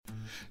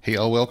Hey,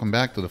 all, welcome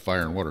back to the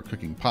Fire and Water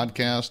Cooking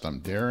Podcast.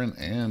 I'm Darren,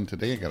 and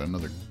today I got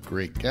another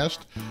great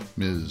guest,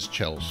 Ms.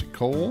 Chelsea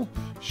Cole.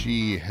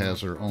 She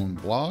has her own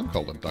blog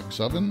called The Duck's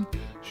Oven.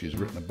 She's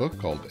written a book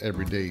called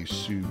Everyday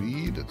Sous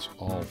Vide. It's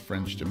all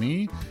French to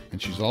me.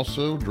 And she's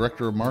also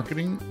Director of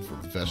Marketing for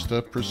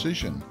Vesta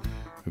Precision,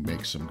 who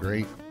makes some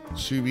great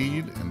sous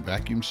vide and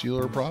vacuum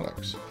sealer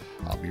products.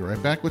 I'll be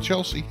right back with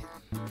Chelsea.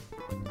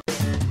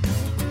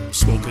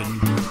 Smoking,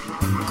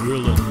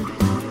 grilling,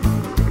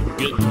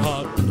 getting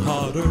hot and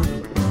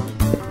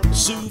hotter,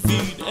 sous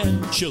vide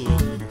and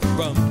chilling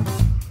from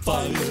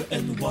fire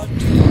and water.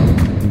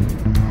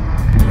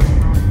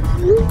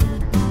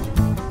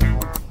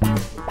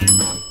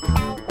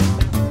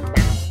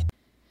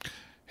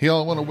 Hey,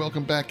 all, I want to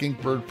welcome back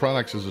Inkbird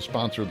Products as a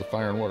sponsor of the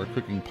Fire and Water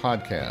Cooking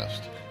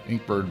Podcast.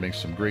 Inkbird makes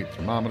some great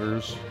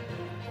thermometers,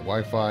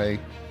 Wi-Fi,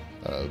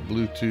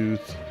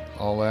 Bluetooth,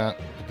 all that.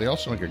 But they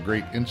also make a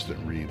great instant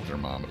read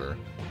thermometer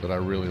that I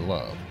really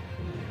love.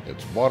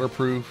 It's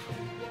waterproof,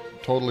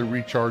 totally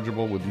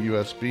rechargeable with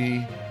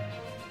USB,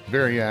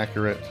 very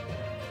accurate.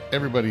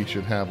 Everybody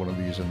should have one of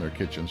these in their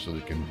kitchen so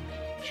they can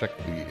check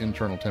the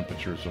internal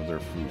temperatures of their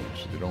food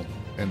so they don't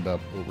end up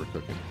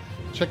overcooking.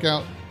 Check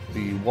out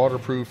the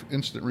waterproof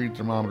instant read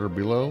thermometer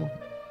below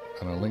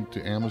and a link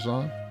to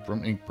Amazon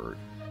from Inkbird.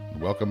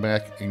 Welcome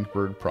back,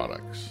 Inkbird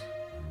Products.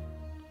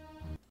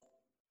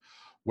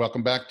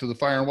 Welcome back to the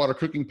Fire and Water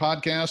Cooking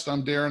Podcast.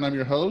 I'm Darren, I'm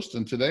your host,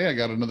 and today I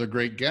got another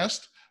great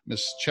guest,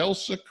 Miss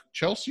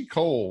Chelsea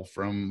Cole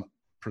from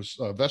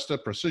Vesta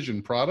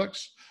Precision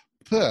Products.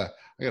 I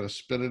got to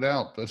spit it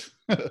out, but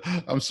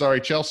I'm sorry,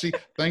 Chelsea.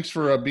 Thanks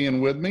for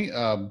being with me.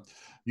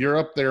 You're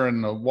up there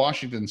in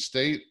Washington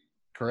State,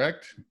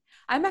 correct?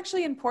 I'm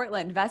actually in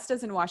Portland.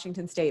 Vesta's in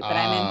Washington State, but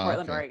I'm in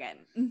Portland, Oregon.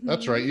 Mm-hmm.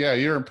 That's right. Yeah,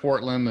 you're in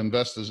Portland, and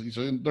Vesta's,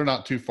 so they're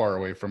not too far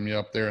away from you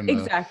up there in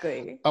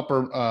the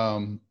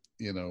upper,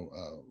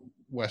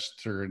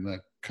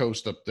 western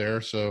coast up there.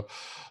 So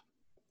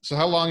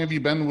how long have you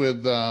been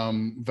with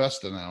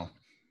Vesta now?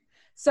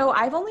 So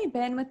I've only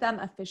been with them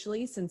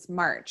officially since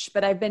March,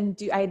 but I had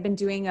been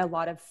doing a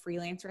lot of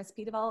freelance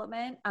recipe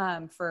development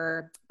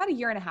for about a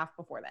year and a half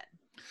before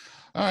then.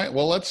 All right.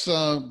 Well, let's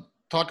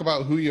talk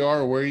about who you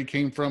are, where you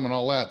came from, and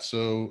all that.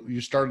 So you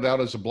started out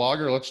as a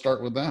blogger. Let's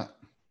start with that.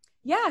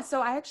 Yeah.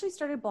 So I actually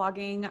started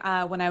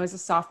blogging when I was a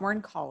sophomore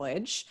in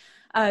college.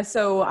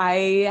 So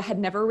I had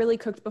never really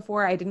cooked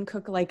before. I didn't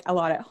cook like a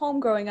lot at home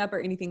growing up or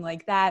anything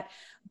like that,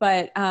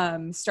 but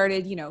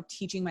started,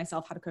 teaching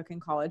myself how to cook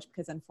in college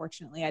because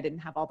unfortunately I didn't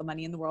have all the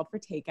money in the world for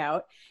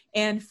takeout,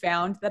 and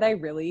found that I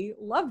really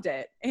loved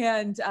it.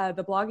 And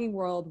the blogging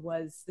world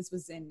this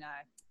was in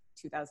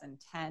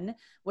 2010,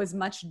 was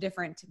much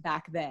different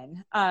back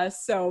then.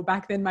 So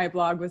back then my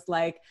blog was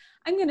like,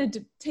 I'm going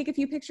to take a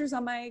few pictures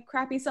on my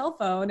crappy cell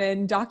phone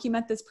and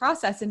document this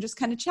process and just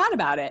kind of chat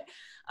about it.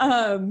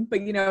 But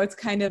it's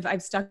kind of,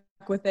 I've stuck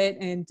with it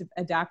and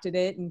adapted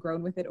it and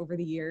grown with it over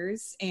the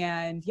years.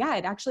 And yeah,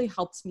 it actually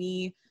helped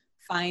me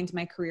find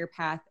my career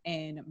path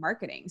in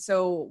marketing.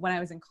 So when I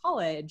was in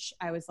college,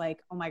 I was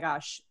like, oh my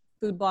gosh,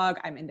 food blog,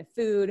 I'm into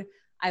food.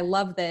 I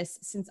love this.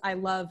 Since I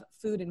love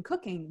food and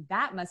cooking,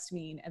 that must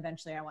mean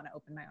eventually I want to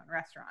open my own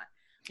restaurant,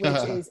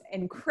 which is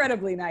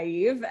incredibly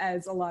naive,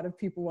 as a lot of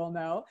people will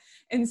know.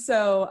 And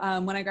so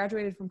when I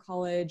graduated from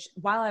college,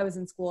 while I was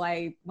in school,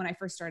 when I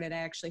first started, I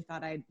actually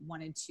thought I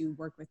wanted to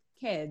work with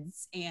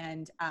kids.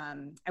 And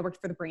I worked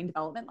for the Brain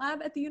Development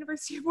Lab at the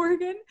University of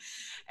Oregon.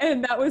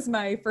 And that was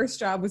my first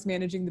job, was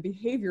managing the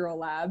behavioral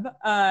lab.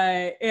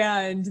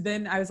 And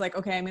then I was like,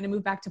 okay, I'm going to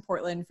move back to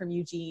Portland from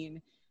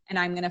Eugene, and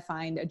I'm going to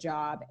find a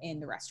job in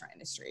the restaurant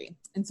industry.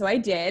 And so I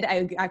did.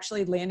 I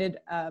actually landed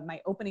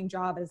my opening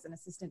job as an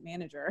assistant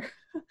manager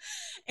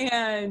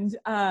and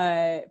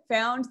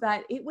found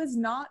that it was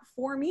not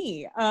for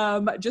me.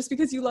 Just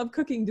because you love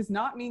cooking does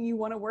not mean you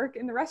want to work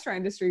in the restaurant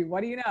industry.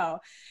 What do you know?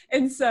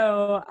 And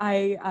so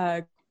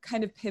I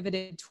kind of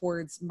pivoted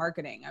towards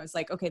marketing. I was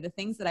like, okay, the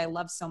things that I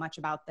love so much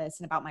about this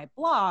and about my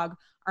blog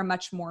are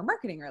much more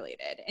marketing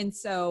related. And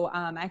so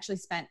I actually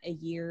spent a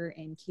year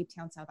in Cape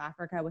Town, South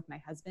Africa with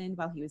my husband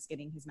while he was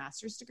getting his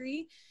master's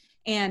degree.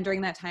 And during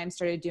that time,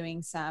 started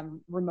doing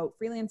some remote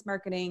freelance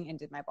marketing and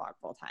did my blog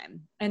full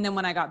time. And then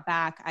when I got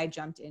back, I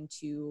jumped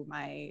into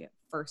my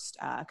first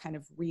kind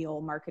of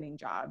real marketing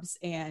jobs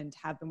and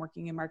have been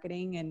working in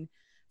marketing and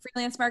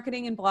freelance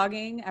marketing and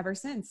blogging ever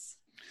since.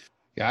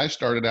 Yeah, I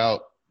started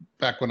out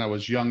back when I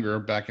was younger,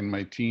 back in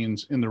my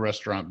teens, in the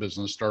restaurant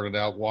business. Started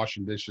out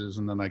washing dishes,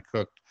 and then I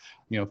cooked,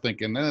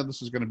 thinking,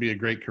 this is going to be a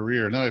great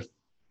career. And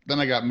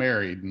then I got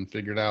married and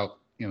figured out,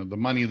 the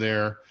money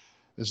there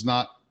is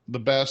not the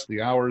best.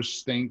 The hours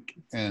stink,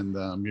 and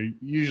you're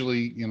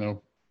usually,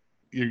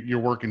 you're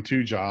working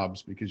two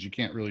jobs because you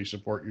can't really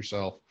support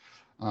yourself.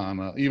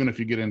 Even if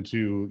you get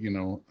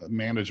into,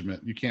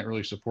 management, you can't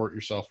really support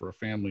yourself or a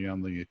family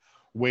on the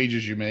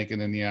wages you make,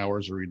 and then the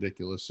hours are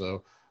ridiculous.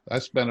 So I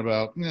spent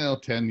about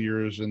 10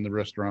 years in the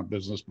restaurant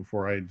business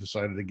before I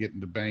decided to get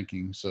into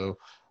banking. So,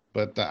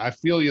 but I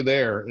feel you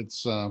there.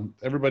 It's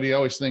everybody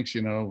always thinks,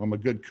 I'm a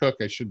good cook,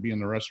 I should be in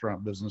the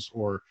restaurant business,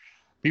 or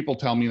people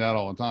tell me that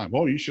all the time.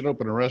 Oh, you should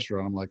open a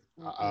restaurant. I'm like,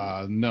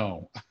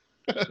 no.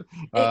 It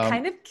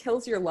kind of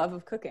kills your love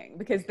of cooking,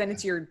 because then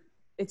it's your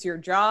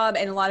job,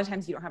 and a lot of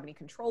times you don't have any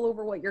control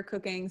over what you're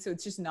cooking, so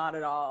it's just not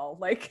at all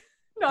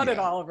at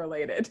all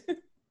related.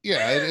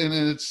 Yeah, and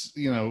it's,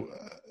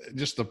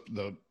 just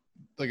the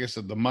like I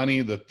said, the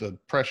money, the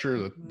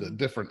pressure, the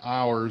different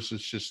hours.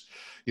 It's just,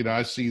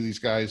 I see these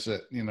guys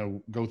that,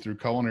 go through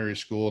culinary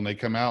school, and they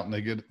come out and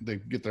they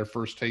get their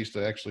first taste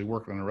of actually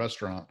working in a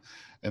restaurant,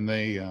 and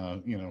they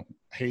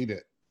hate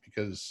it,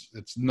 because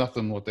it's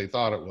nothing what they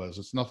thought it was.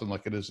 It's nothing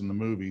like it is in the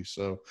movie.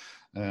 So,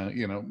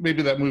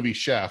 maybe that movie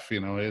Chef,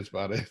 is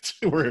about it,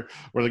 where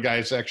the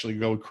guys actually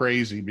go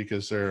crazy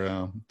because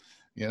they're,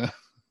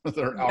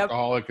 they're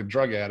alcoholic and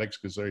drug addicts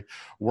because they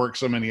work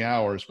so many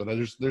hours. But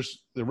there's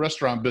the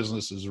restaurant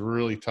business is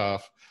really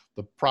tough.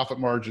 The profit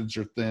margins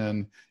are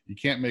thin. You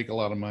can't make a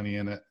lot of money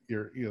in it.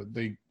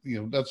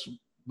 That's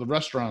the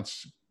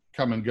restaurants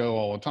come and go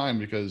all the time,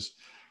 because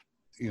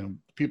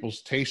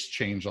people's tastes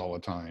change all the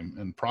time,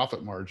 and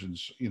profit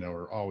margins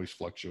are always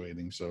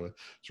fluctuating. So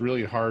it's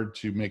really hard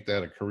to make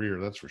that a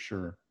career, that's for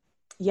sure.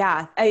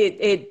 Yeah,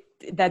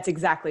 that's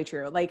exactly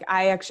true. Like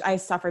I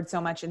suffered so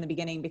much in the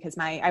beginning because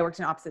I worked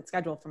an opposite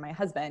schedule from my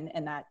husband,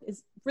 and that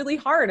is really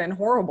hard and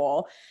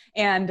horrible.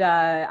 And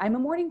I'm a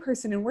morning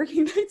person, and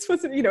working nights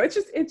wasn't,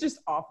 it's just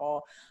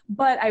awful.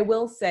 But I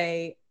will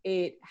say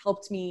it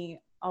helped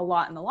me a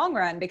lot in the long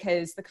run,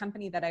 because the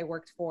company that I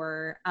worked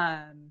for,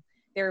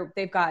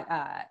 they've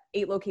got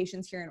 8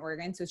 locations here in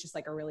Oregon. So it's just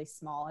like a really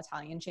small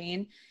Italian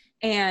chain.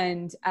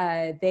 And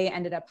they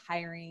ended up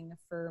hiring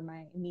for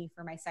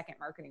my second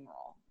marketing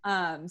role.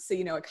 So,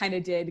 it kind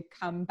of did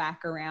come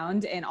back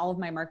around, and all of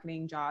my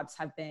marketing jobs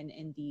have been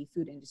in the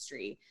food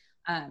industry,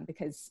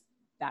 because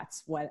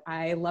that's what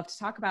I love to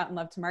talk about and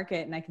love to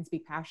market, and I can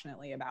speak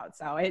passionately about.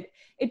 So it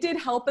did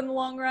help in the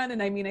long run. And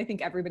I mean, I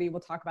think everybody will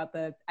talk about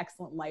the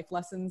excellent life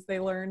lessons they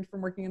learned from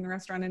working in the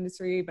restaurant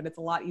industry, but it's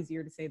a lot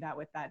easier to say that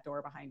with that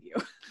door behind you.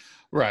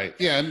 Right.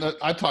 Yeah. And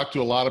I talked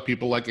to a lot of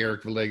people like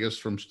Eric Villegas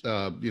from,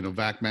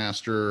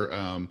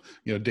 VacMaster,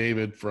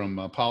 David from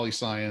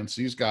PolyScience.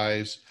 These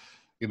guys,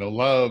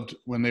 loved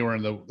when they were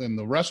in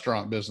the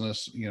restaurant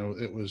business.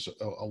 It was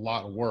a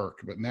lot of work,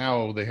 but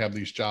now they have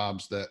these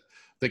jobs that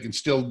they can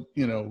still,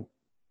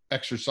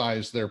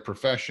 exercise their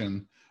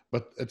profession,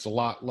 but it's a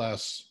lot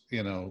less,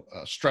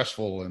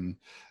 stressful, and,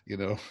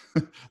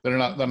 they're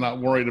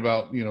not worried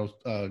about,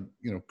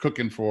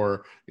 cooking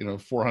for,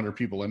 400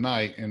 people a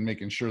night and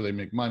making sure they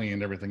make money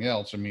and everything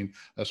else. I mean,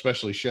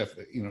 especially Chef,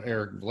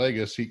 Eric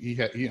Villegas,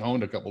 he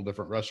owned a couple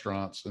different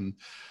restaurants, and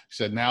he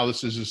said, now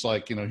this is just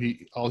like,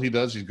 all he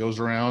does, he goes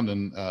around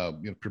and,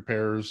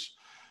 prepares,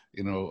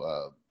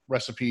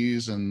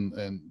 recipes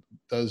and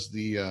does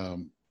the,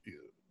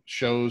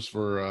 shows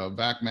for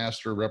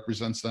VacMaster,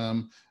 represents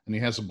them, and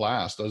he has a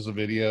blast, does the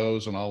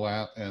videos and all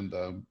that. And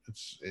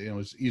it's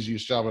his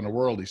easiest job in the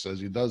world, he says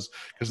he does,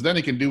 because then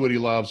he can do what he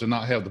loves and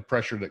not have the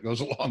pressure that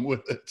goes along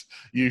with it,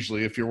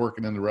 usually, if you're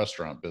working in the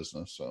restaurant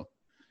business. So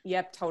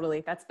yep,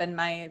 totally. That's been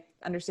my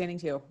understanding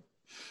too.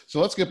 So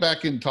let's get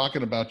back in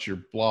talking about your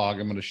blog.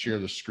 I'm going to share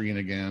the screen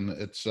again.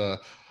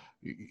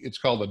 It's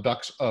called The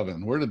Duck's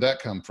Oven. Where did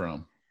that come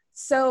from?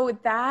 So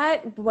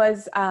that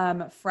was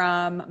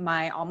from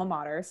my alma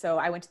mater. So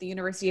I went to the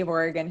University of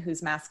Oregon,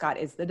 whose mascot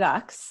is the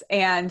Ducks.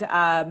 And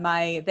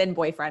my then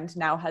boyfriend,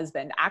 now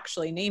husband,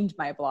 actually named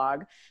my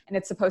blog. And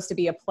it's supposed to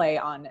be a play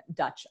on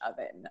Dutch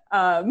oven.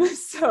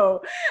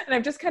 And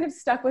I've just kind of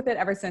stuck with it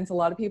ever since. A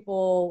lot of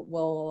people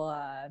will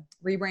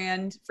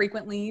rebrand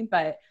frequently,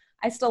 but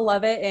I still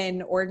love it.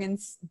 And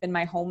Oregon's been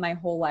my home my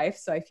whole life.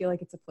 So I feel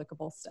like it's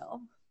applicable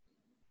still.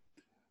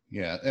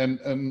 Yeah.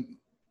 And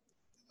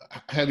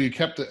have you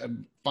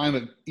find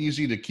it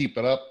easy to keep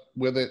it up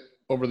with it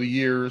over the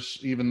years,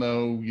 even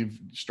though you've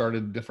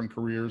started different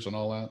careers and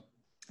all that?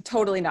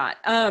 Totally not.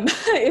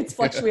 It's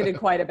fluctuated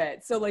quite a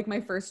bit. So like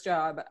my first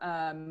job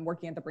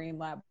working at the Brain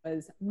Lab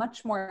was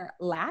much more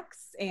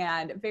lax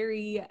and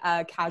very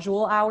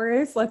casual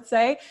hours, let's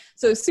say.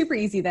 So it was super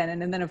easy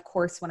then. And then of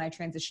course, when I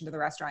transitioned to the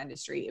restaurant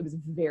industry, it was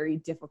very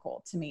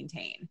difficult to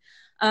maintain.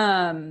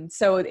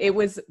 So it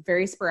was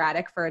very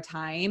sporadic for a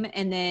time.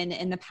 And then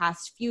in the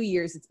past few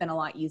years, it's been a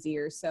lot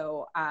easier.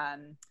 So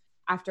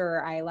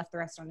after I left the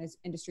restaurant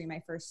industry,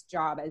 my first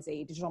job as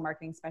a digital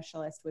marketing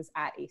specialist was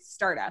at a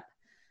startup.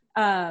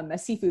 A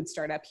seafood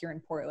startup here in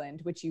Portland,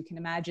 which you can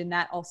imagine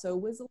that also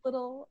was a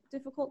little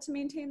difficult to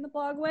maintain the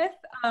blog with.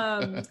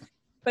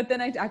 But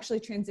then I actually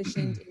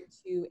transitioned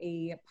into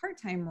a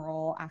part-time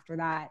role after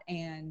that,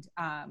 and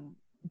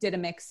did a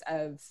mix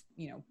of,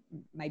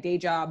 my day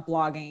job,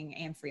 blogging,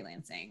 and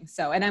freelancing.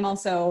 So, and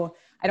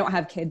I don't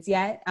have kids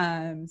yet.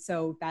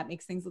 So that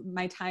makes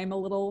my time a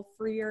little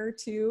freer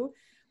too.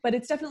 But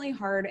it's definitely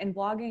hard, and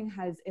blogging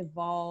has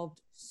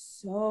evolved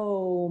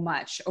so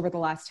much over the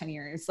last 10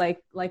 years. Like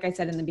I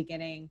said in the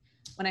beginning,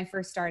 when I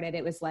first started,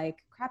 it was like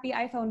crappy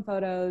iPhone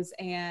photos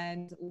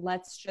and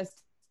let's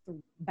just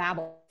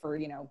babble for,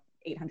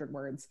 800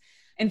 words.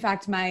 In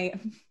fact, my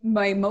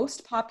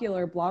most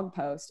popular blog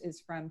post is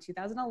from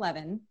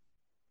 2011.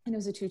 And it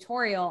was a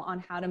tutorial on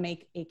how to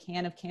make a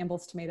can of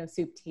Campbell's tomato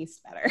soup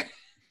taste better.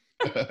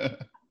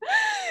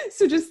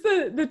 So just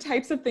the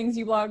types of things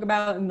you blog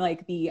about and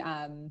like the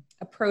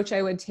approach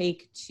I would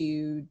take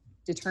to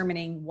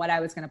determining what I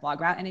was going to blog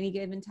about at any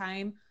given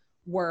time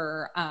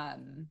were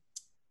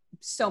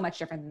so much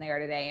different than they are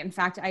today. In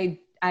fact,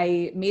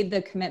 I made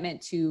the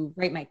commitment to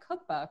write my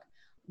cookbook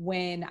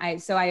when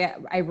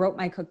I wrote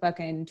my cookbook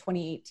in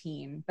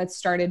 2018, but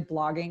started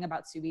blogging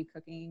about sous vide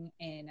cooking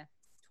in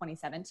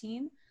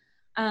 2017.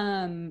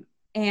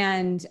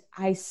 And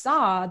I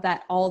saw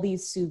that all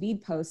these sous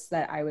vide posts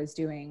that I was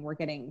doing were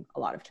getting a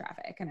lot of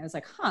traffic. And I was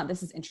like,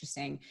 this is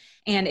interesting.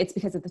 And it's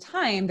because at the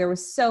time there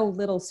was so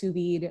little sous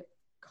vide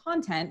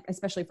content,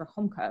 especially for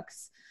home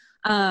cooks.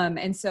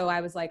 And so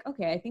I was like,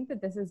 okay, I think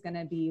that this is going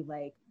to be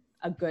like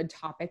a good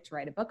topic to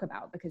write a book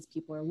about because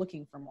people are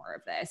looking for more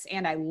of this.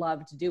 And I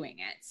loved doing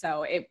it.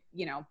 So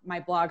my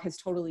blog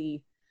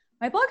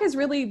has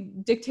really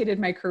dictated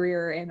my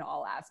career in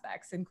all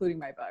aspects, including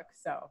my book.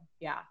 So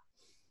yeah.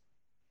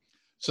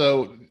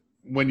 So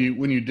when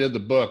you did the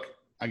book,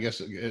 I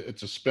guess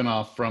it's a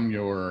spinoff from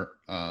your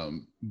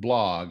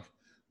blog.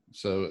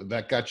 So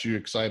that got you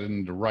excited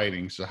into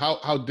writing. So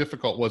how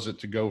difficult was it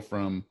to go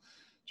from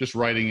just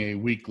writing a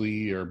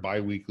weekly or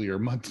biweekly or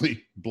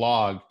monthly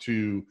blog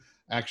to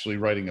actually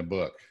writing a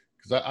book?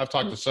 Because I've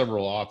talked to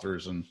several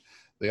authors and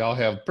they all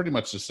have pretty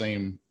much the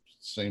same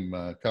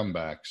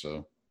comeback.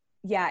 So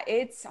yeah,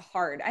 it's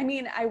hard. I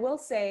mean, I will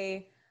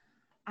say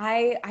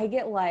I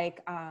get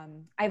like, I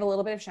have a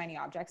little bit of shiny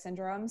object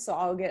syndrome. So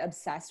I'll get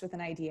obsessed with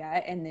an idea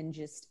and then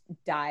just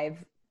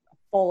dive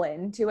full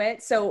into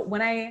it. So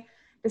when I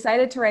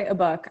decided to write a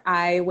book,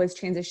 I was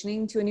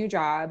transitioning to a new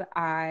job.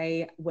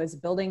 I was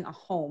building a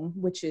home,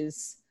 which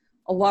is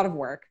a lot of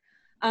work.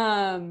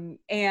 And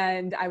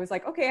I was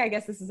like, okay, I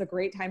guess this is a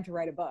great time to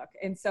write a book.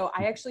 And so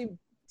I actually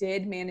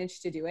did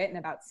manage to do it in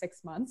about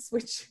 6 months,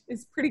 which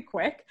is pretty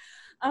quick.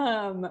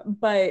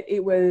 But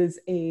it was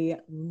a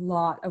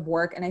lot of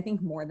work and I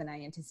think more than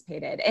I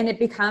anticipated. And it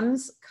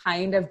becomes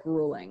kind of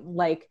grueling.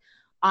 Like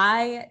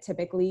I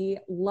typically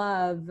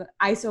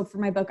so for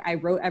my book, I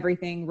wrote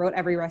everything, wrote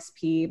every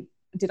recipe,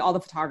 did all the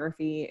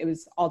photography. It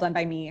was all done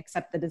by me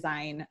except the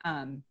design.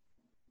 I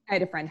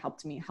had a friend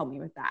help me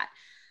with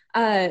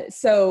that.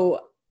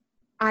 So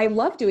I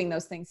love doing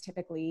those things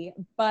typically,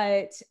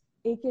 but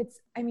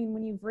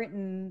when you've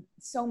written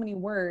so many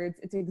words,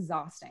 it's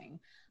exhausting.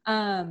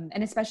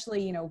 And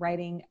especially,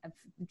 writing,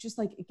 just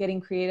like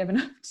getting creative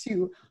enough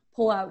to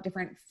pull out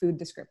different food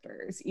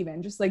descriptors,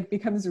 even just like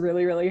becomes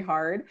really, really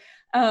hard.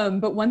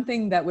 But one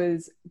thing that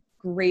was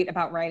great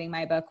about writing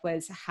my book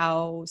was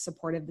how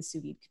supportive the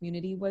sous vide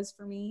community was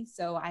for me.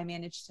 So I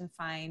managed to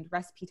find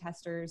recipe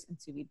testers and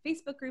sous vide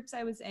Facebook groups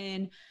I was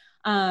in.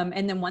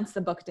 And then once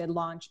the book did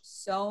launch,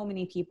 so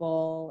many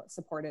people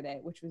supported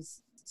it, which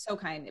was so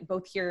kind,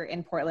 both here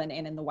in Portland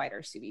and in the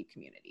wider sous vide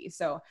community.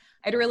 So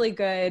I had a really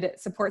good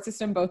support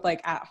system, both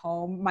like at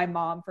home. My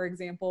mom, for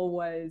example,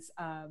 was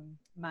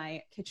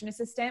my kitchen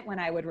assistant when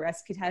I would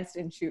recipe test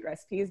and shoot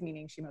recipes,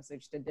 meaning she mostly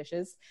just did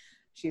dishes.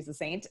 She's a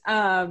saint.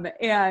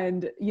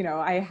 And,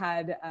 I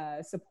had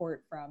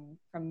support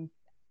from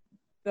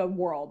the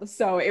world.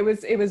 So it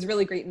was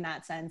really great in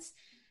that sense.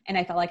 And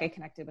I felt like I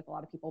connected with a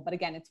lot of people. But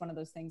again, it's one of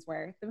those things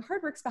where the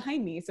hard work's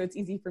behind me. So it's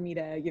easy for me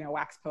to,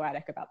 wax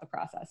poetic about the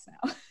process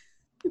now.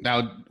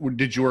 Now,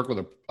 did you work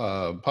with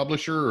a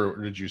publisher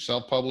or did you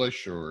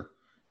self-publish or?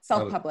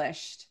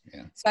 Self-published.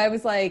 Yeah. So I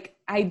was like,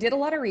 I did a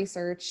lot of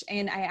research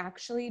and I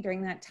actually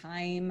during that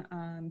time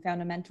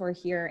found a mentor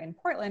here in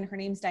Portland. Her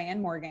name's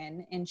Diane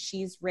Morgan and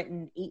she's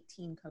written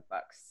 18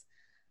 cookbooks,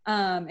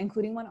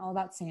 including one all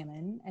about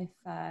salmon, if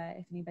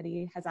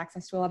anybody has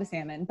access to a lot of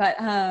salmon. But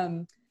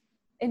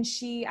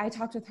I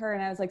talked with her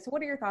and I was like, so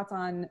what are your thoughts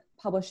on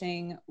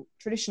publishing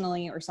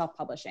traditionally or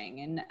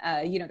self-publishing? And,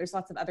 there's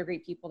lots of other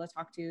great people to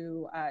talk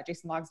to.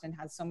 Jason Logsdon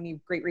has so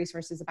many great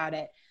resources about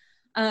it.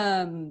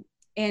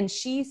 And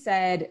she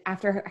said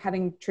after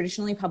having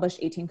traditionally published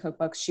 18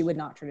 cookbooks, she would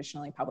not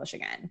traditionally publish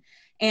again.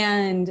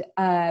 And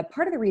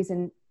part of the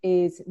reason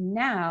is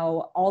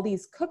now all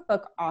these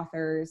cookbook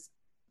authors,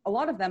 a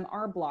lot of them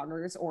are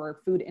bloggers or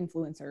food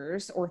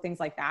influencers or things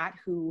like that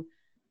who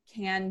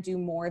can do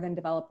more than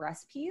develop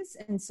recipes.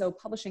 And so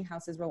publishing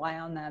houses rely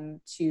on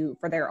them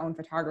for their own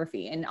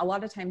photography. And a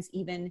lot of times,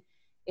 even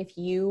if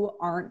you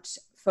aren't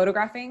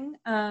photographing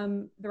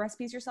the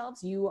recipes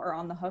yourselves, you are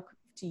on the hook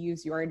to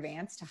use your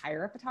advance to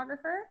hire a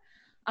photographer.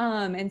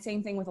 And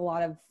same thing with a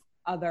lot of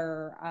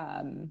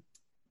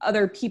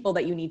other people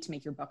that you need to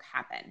make your book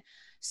happen.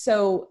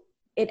 So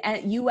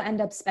you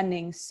end up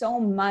spending so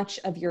much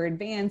of your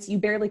advance, you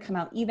barely come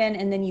out even,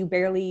 and then you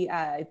barely,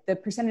 the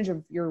percentage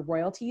of your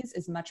royalties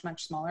is much,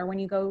 much smaller when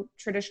you go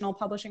traditional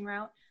publishing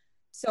route.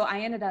 So I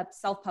ended up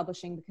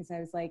self-publishing because I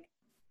was like,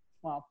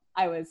 well,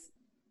 I was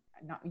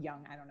not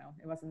young, I don't know,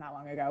 it wasn't that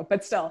long ago,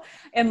 but still,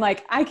 and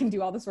like, I can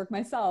do all this work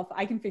myself,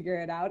 I can figure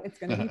it out, it's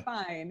gonna be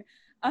fine.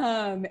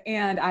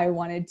 And I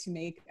wanted to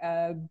make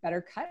a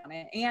better cut on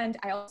it. And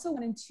I also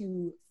wanted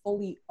to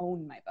fully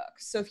own my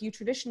books. So if you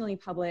traditionally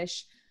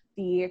publish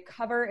the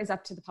cover is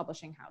up to the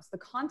publishing house. The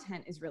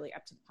content is really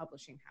up to the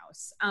publishing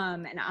house.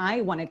 And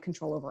I wanted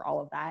control over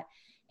all of that.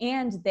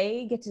 And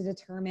they get to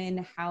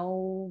determine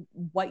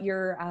what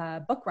your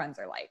book runs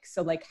are like.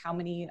 So like how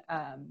many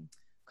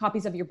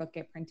copies of your book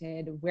get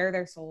printed, where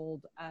they're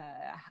sold,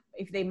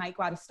 if they might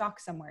go out of stock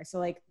somewhere. So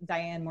like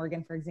Diane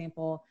Morgan, for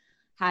example,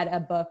 had a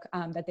book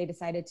that they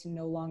decided to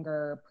no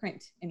longer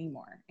print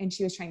anymore. And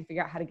she was trying to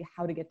figure out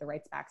how to get the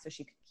rights back so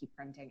she could keep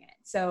printing it.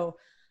 So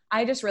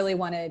I just really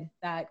wanted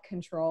that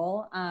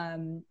control.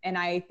 And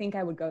I think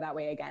I would go that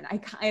way again.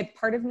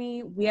 Part of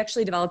me, we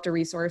actually developed a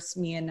resource,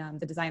 me and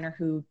the designer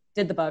who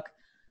did the book,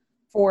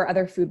 for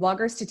other food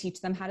bloggers to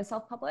teach them how to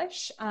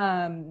self-publish.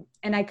 And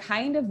I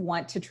kind of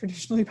want to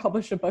traditionally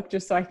publish a book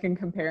just so I can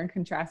compare and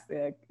contrast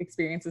the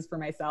experiences for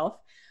myself.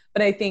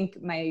 But I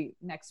think my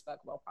next book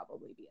will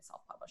probably be a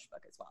self-published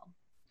book as well.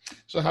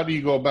 So how do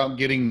you go about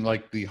getting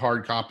like the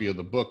hard copy of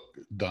the book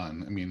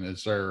done? I mean,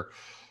 is there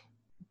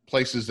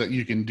places that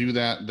you can do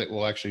that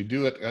will actually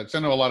do it? I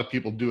know a lot of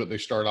people do it. They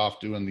start off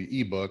doing the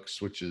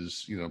ebooks, which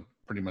is,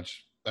 pretty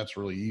much, that's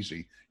really easy.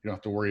 You don't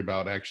have to worry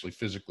about actually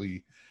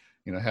physically,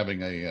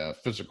 having a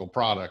physical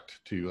product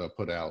to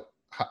put out.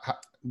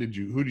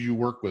 Who did you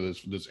work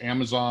with? Does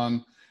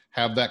Amazon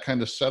have that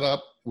kind of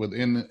setup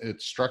within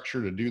its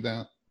structure to do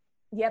that?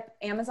 Yep.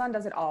 Amazon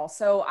does it all.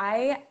 So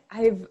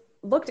I've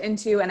looked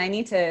into, and I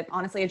need to,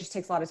 honestly, it just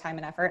takes a lot of time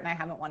and effort, and I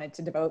haven't wanted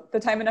to devote the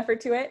time and effort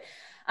to it.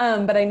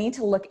 But I need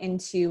to look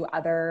into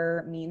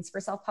other means for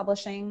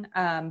self-publishing.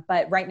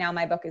 But right now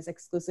my book is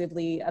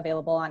exclusively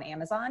available on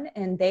Amazon,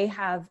 and they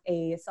have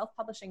a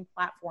self-publishing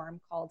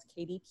platform called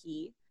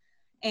KDP,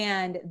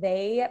 and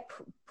they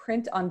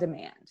print on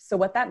demand. So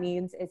what that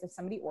means is if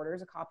somebody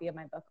orders a copy of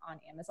my book on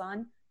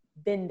Amazon,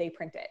 then they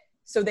print it.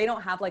 So they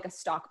don't have like a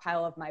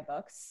stockpile of my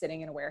books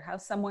sitting in a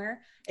warehouse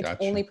somewhere. It's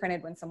only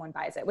printed when someone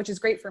buys it, which is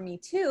great for me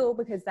too,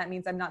 because that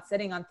means I'm not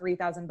sitting on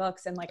 3,000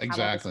 books and like have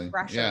all this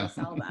pressure to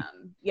sell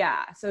them.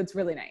 Yeah. So it's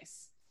really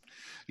nice.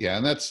 Yeah.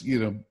 And that's,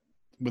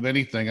 with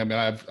anything, I mean,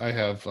 I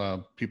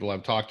have people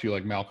I've talked to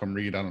like Malcolm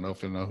Reed. I don't know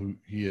if you know who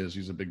he is.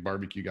 He's a big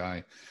barbecue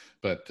guy,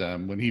 but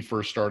when he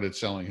first started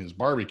selling his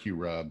barbecue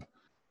rub,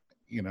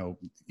 you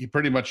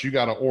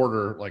got to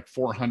order like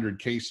 400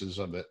 cases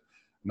of it,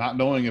 not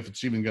knowing if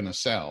it's even going to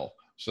sell.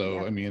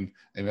 So, yeah. I mean,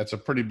 and that's a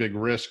pretty big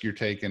risk you're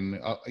taking.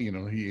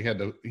 He had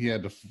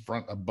to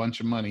front a bunch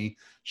of money,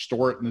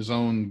 store it in his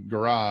own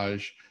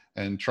garage,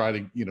 and try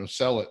to,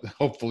 sell it.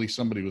 Hopefully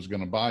somebody was going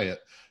to buy it.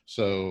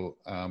 So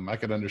I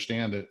could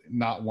understand it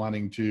not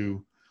wanting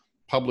to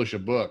publish a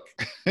book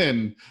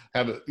and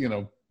have it,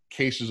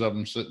 cases of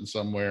them sitting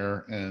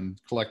somewhere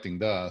and collecting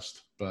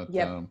dust. But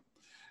yep.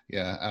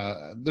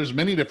 There's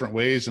many different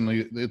ways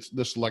in it's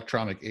this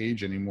electronic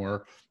age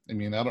anymore. I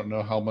mean, I don't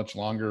know how much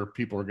longer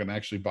people are going to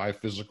actually buy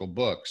physical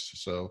books.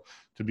 So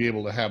to be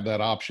able to have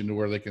that option to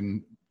where they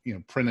can,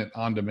 print it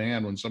on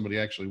demand when somebody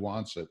actually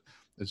wants it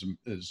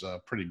is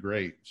pretty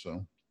great.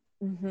 So.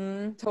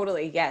 Mm-hmm.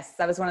 Totally. Yes.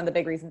 That was one of the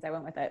big reasons I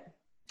went with it.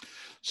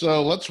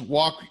 So let's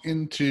walk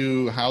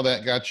into how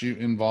that got you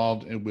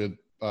involved with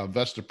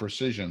Vesta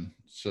Precision.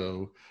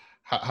 So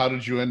how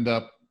did you end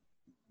up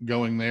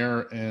going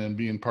there and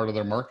being part of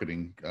their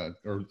marketing,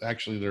 or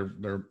actually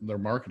their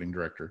marketing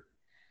director?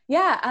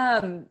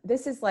 Yeah.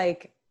 This is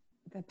like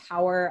the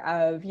power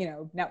of,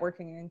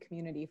 networking and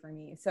community for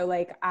me. So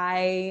like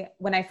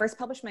when I first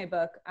published my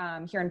book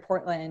here in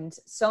Portland,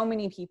 so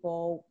many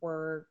people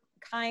were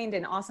kind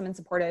and awesome and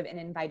supportive and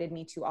invited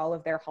me to all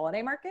of their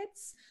holiday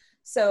markets.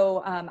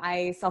 So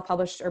I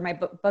self-published, or my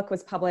book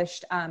was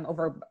published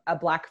over a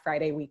Black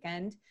Friday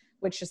weekend,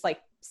 which just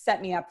like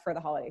set me up for the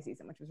holiday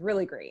season, which was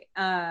really great.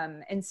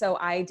 And so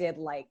I did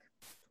like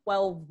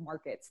 12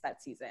 markets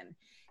that season.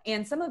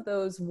 And some of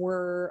those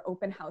were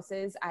open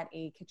houses at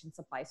a kitchen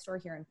supply store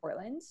here in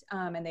Portland.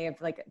 And they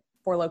have like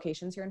 4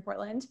 locations here in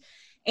Portland,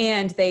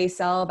 and they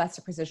sell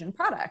Vesta Precision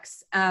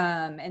products.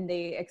 And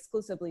they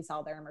exclusively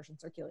sell their immersion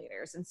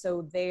circulators. And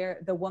so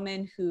the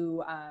woman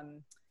who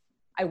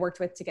I worked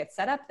with to get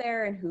set up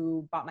there and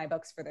who bought my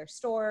books for their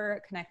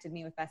store connected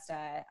me with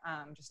Vesta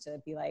just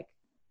to be like,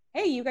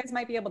 hey, you guys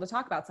might be able to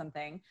talk about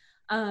something.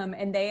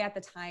 And they at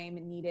the time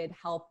needed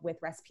help with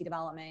recipe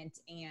development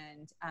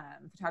and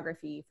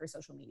photography for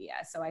social media.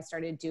 So I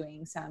started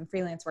doing some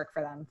freelance work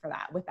for them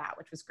with that,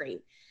 which was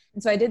great.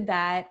 And so I did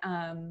that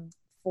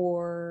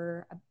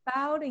for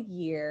about a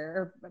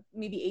year, or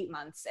maybe 8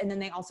 months. And then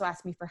they also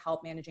asked me for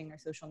help managing their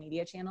social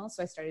media channels.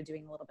 So I started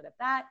doing a little bit of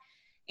that.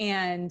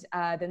 And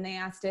then they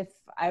asked if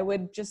I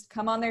would just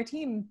come on their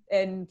team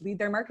and lead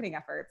their marketing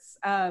efforts.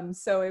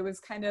 So it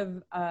was kind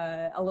of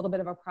a little bit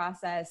of a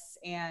process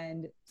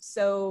and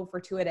so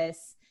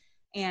fortuitous.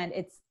 And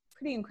it's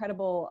pretty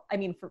incredible. I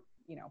mean,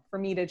 for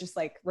me to just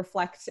like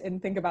reflect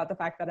and think about the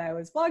fact that I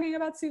was blogging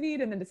about sous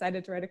vide and then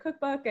decided to write a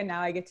cookbook, and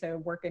now I get to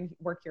work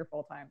here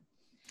full time.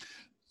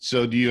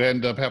 So do you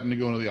end up having to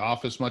go into the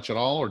office much at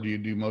all, or do you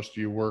do most of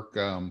your work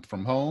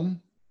from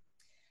home?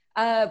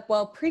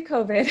 Well,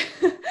 pre-COVID,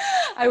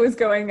 I was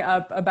going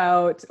up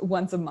about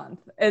once a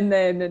month, and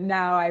then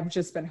now I've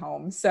just been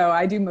home. So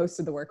I do most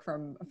of the work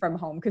from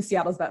home because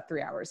Seattle's about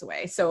 3 hours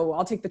away. So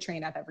I'll take the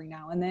train up every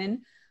now and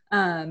then.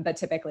 But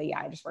typically,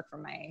 yeah, I just work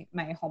from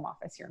my home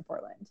office here in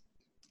Portland.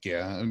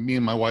 Yeah, me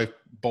and my wife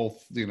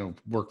both,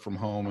 work from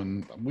home,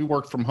 and we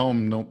worked from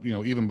home,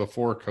 even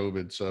before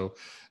COVID. So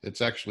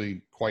it's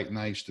actually quite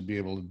nice to be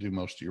able to do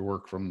most of your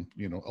work from,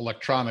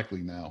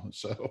 electronically now.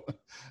 So,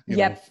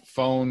 Yep.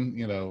 phone,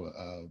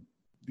 it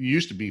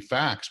used to be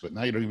fax, but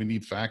now you don't even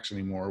need fax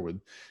anymore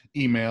with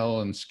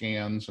email and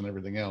scans and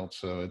everything else.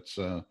 So it's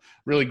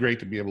really great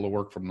to be able to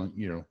work from,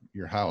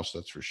 your house.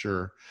 That's for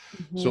sure.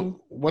 Mm-hmm.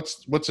 So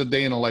what's a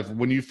day in a life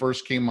when you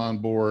first came on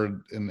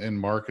board in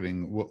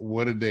marketing?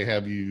 What did they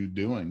have you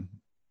doing?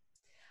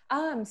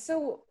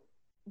 So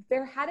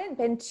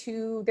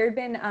there'd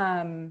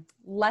been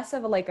less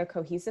of a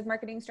cohesive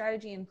marketing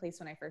strategy in place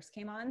when I first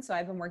came on. So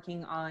I've been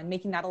working on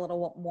making that a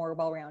little more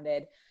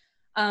well-rounded.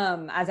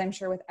 As I'm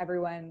sure with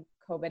everyone,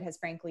 COVID has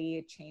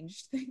frankly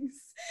changed things.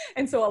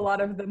 And so a lot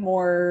of the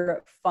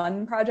more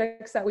fun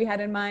projects that we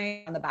had in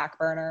mind on the back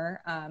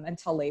burner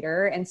until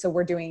later. And so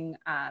we're doing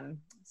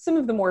some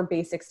of the more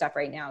basic stuff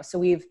right now.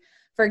 So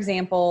for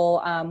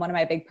example, one of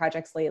my big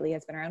projects lately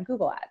has been around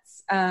Google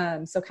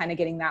Ads. So kind of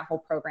getting that whole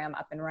program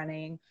up and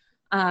running,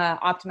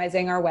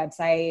 optimizing our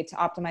website,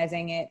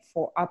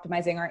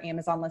 optimizing our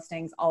Amazon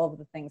listings, all of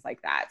the things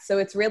like that. So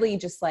it's really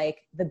just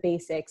like the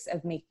basics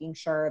of making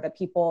sure that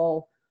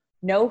people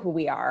know who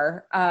we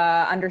are,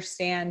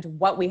 understand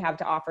what we have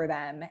to offer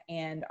them,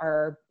 and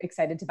are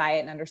excited to buy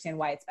it and understand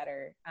why it's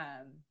better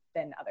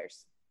than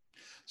others.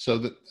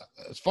 So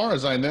as far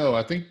as I know,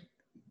 I think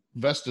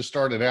Vesta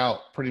started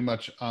out pretty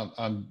much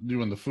on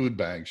doing the food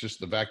bags, just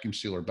the vacuum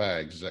sealer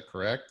bags. Is that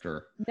correct?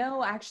 Or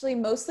no, actually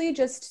mostly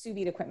just sous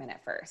vide equipment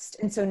at first.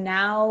 And so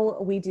now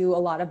we do a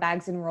lot of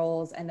bags and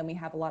rolls, and then we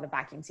have a lot of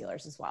vacuum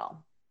sealers as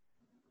well.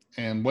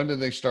 And when did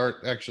they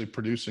start actually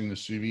producing the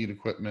sous vide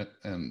equipment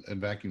and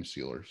vacuum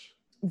sealers?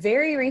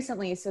 Very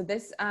recently. So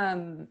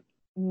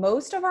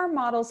most of our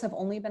models have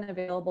only been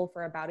available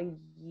for about a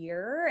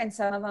year, and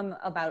some of them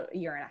about a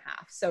year and a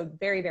half. So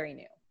very, very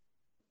new.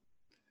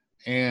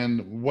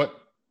 And what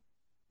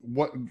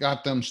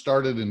got them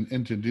started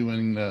into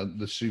doing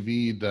the sous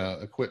vide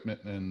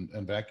equipment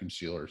and vacuum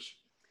sealers?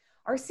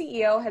 Our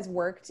CEO has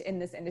worked in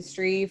this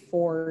industry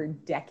for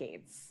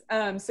decades.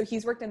 So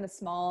he's worked in the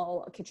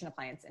small kitchen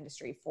appliance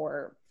industry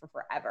for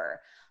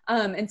forever.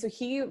 And so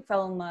he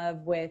fell in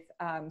love with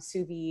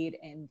sous vide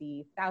in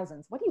the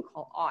thousands. What do you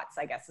call aughts,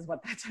 I guess, is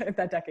what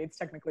that decade's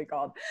technically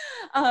called.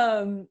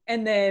 And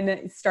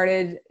then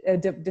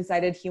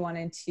decided he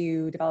wanted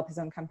to develop his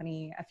own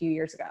company a few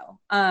years ago.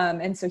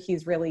 And so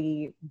he's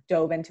really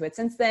dove into it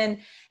since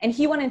then. And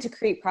he wanted to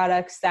create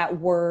products that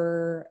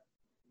were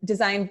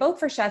designed both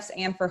for chefs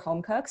and for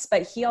home cooks,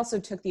 but he also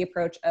took the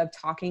approach of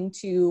talking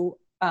to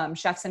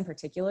chefs in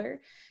particular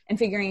and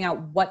figuring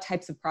out what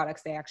types of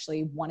products they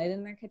actually wanted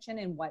in their kitchen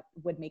and what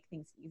would make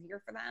things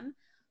easier for them.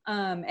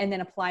 And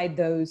then applied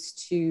those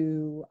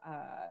to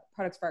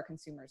products for our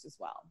consumers as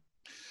well.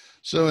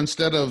 So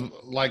instead of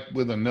like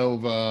with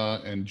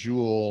Nova and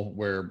Jewel,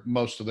 where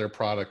most of their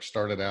products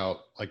started out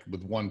like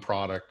with one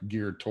product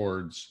geared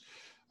towards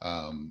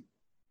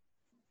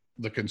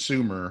the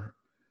consumer,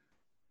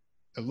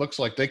 it looks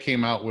like they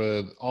came out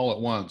with all at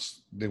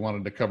once. They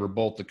wanted to cover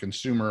both the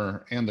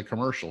consumer and the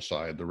commercial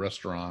side, the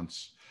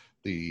restaurants,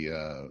 the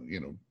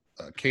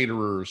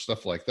caterers,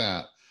 stuff like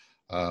that.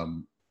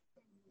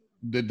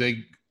 Did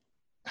they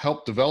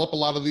help develop a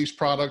lot of these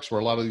products? Were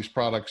a lot of these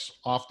products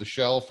off the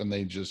shelf and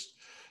they just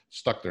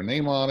stuck their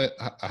name on it?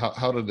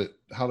 How did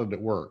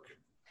it work?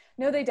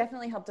 No, they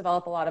definitely helped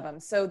develop a lot of them.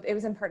 So it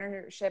was in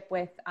partnership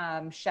with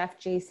Chef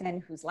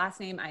Jason, whose last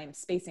name I am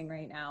spacing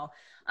right now,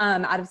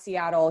 out of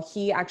Seattle.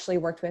 He actually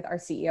worked with our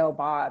CEO,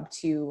 Bob,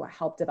 to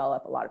help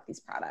develop a lot of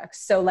these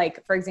products. So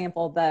like, for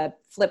example, the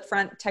flip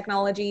front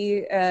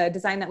technology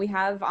design that we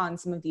have on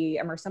some of the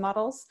Immersa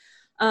models,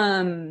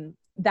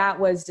 that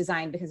was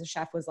designed because the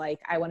chef was like,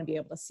 I want to be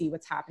able to see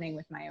what's happening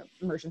with my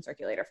immersion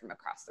circulator from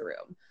across the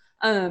room.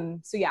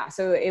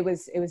 So it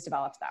was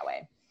developed that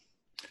way.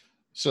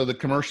 So the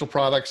commercial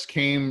products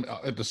came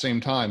at the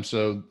same time.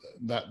 So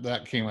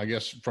that came, I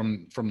guess,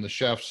 from the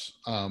chefs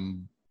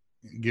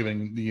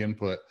giving the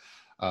input.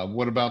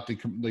 What about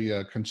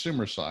the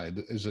consumer side?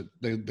 Is it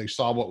they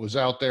saw what was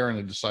out there and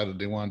they decided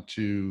they want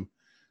to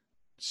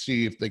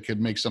see if they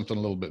could make something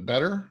a little bit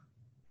better?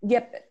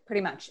 Yep,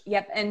 pretty much.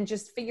 Yep. And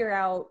just figure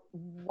out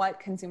what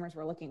consumers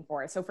were looking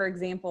for. So for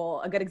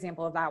example, a good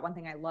example of that, one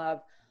thing I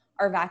love,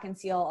 our Vacuum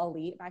Seal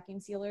Elite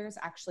vacuum sealers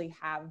actually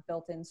have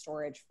built-in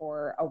storage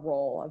for a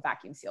roll of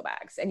vacuum seal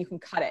bags, and you can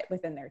cut it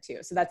within there too.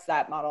 So that's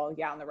that model,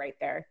 on the right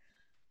there.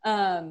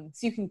 So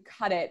you can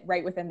cut it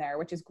right within there,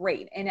 which is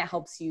great. And it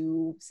helps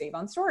you save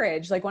on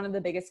storage. Like one of the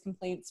biggest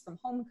complaints from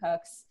home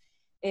cooks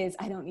is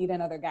I don't need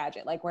another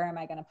gadget. Like where am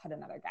I going to put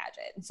another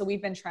gadget? And so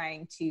we've been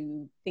trying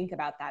to think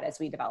about that as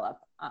we develop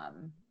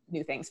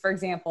new things. For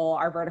example,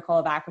 our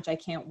vertical evac, which I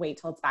can't wait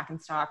till it's back in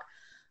stock,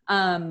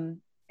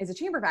 is a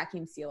chamber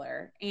vacuum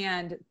sealer.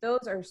 And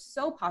those are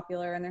so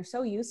popular and they're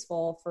so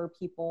useful for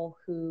people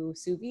who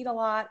sous vide a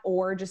lot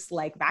or just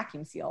like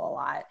vacuum seal a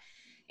lot.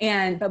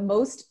 But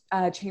most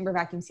chamber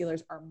vacuum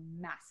sealers are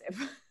massive.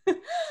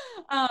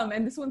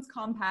 And this one's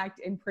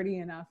compact and pretty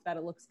enough that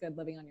it looks good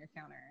living on your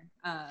counter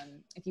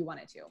if you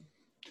wanted to.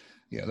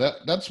 Yeah,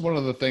 that's one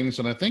of the things.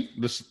 And I think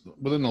this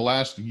within the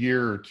last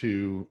year or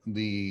two,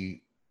 the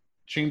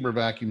chamber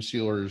vacuum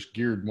sealers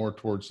geared more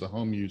towards the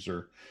home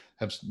user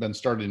have been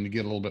starting to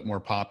get a little bit more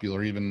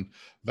popular. Even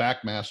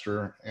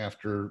VacMaster,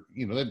 after,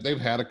 they've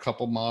had a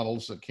couple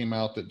models that came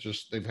out that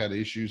just they've had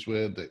issues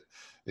with, that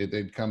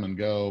they'd come and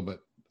go, but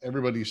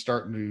everybody's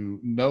starting to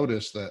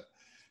notice that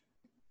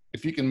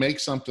if you can make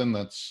something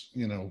that's,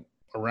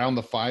 around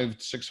the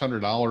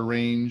 $500-$600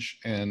 range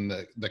and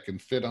that can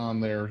fit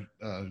on their,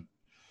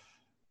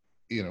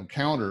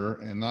 counter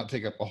and not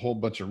take up a whole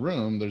bunch of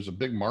room, there's a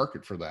big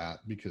market for that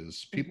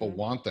because people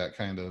want that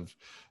kind of,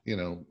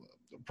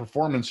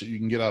 performance that you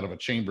can get out of a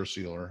chamber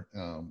sealer.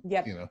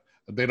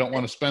 They don't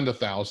want to spend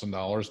 $1,000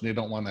 and they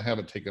don't want to have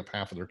it take up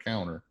half of their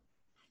counter.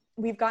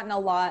 We've gotten a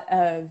lot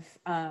of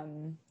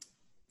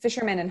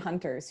fishermen and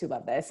hunters who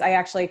love this.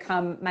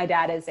 My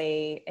dad is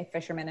a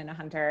fisherman and a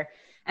hunter,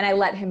 and I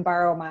let him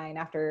borrow mine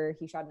after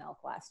he shot an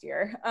elk last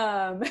year.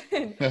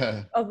 And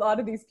a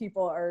lot of these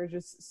people are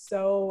just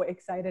so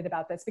excited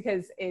about this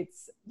because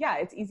it's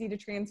easy to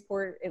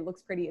transport. It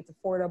looks pretty, it's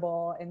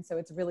affordable. And so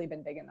it's really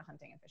been big in the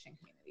hunting and fishing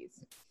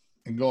communities.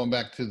 And going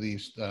back to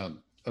these, the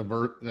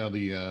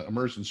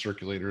immersion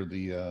circulator,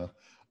 the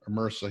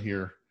Immersa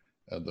here,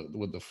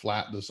 with the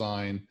flat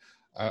design,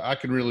 I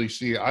can really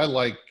see. I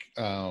like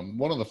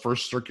one of the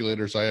first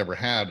circulators I ever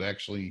had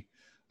actually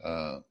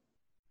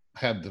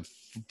had the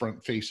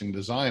front-facing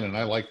design, and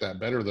I like that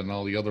better than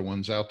all the other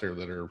ones out there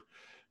that are,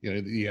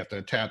 you have to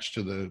attach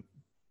to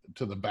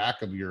the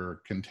back of your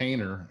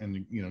container,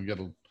 and you got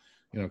to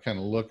kind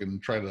of look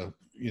and try to,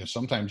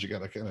 sometimes you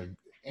got to kind of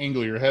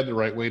angle your head the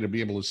right way to be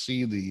able to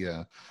see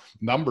the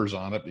numbers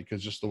on it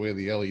because just the way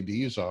the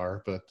LEDs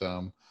are. But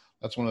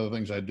that's one of the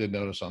things I did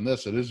notice on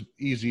this. It is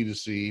easy to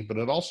see, but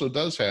it also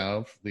does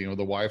have, the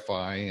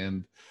Wi-Fi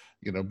and,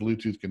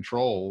 Bluetooth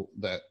control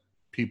that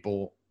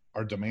people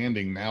are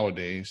demanding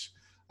nowadays.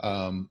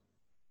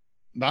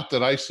 Not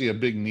that I see a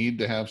big need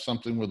to have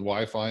something with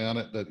Wi-Fi on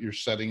it that you're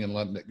setting and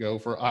letting it go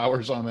for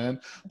hours on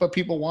end, but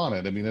people want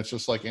it. I mean, it's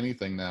just like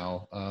anything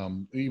now.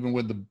 Even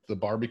with the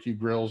barbecue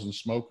grills and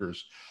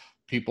smokers,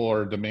 people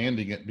are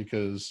demanding it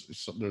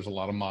because there's a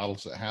lot of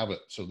models that have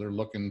it. So they're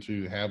looking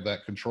to have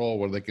that control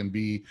where they can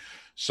be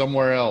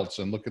somewhere else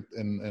and look at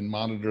and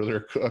monitor their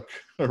cook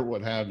or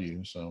what have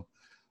you. So,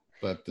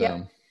 but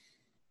yeah.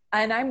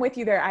 And I'm with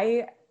you there.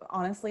 I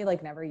honestly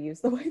never use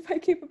the Wi-Fi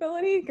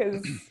capability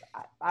because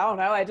I don't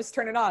know. I just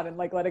turn it on and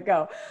let it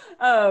go.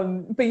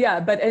 And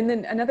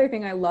then another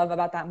thing I love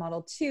about that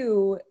model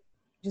too,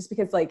 just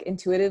because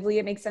intuitively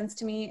it makes sense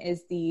to me,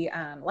 is the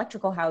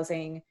electrical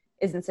housing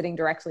isn't sitting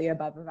directly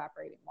above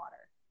evaporating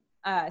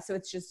water. So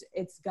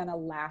it's gonna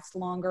last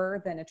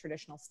longer than a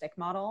traditional stick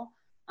model.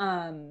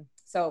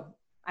 So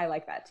I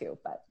like that too,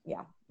 but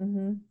yeah.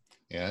 Mm-hmm.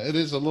 Yeah, it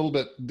is a little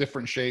bit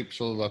different shape.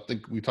 So I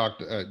think we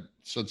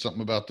said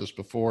something about this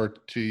before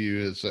to you,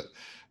 is that,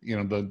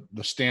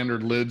 the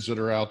standard lids that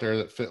are out there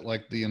that fit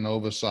like the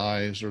Innova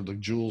size or the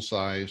Joule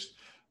size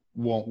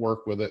won't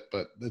work with it,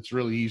 but it's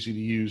really easy to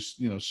use,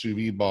 sous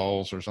vide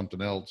balls or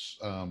something else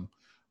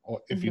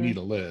if you need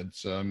a lid.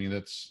 So, I mean,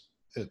 it's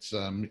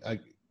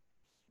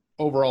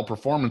overall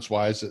performance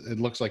wise, it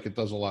looks like it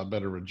does a lot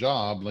better a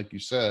job. Like you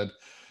said,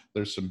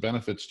 there's some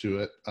benefits to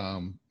it.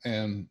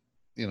 And,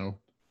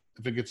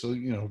 if it gets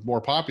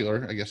more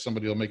popular, I guess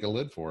somebody will make a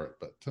lid for it.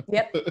 But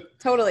yep,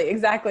 totally,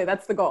 exactly.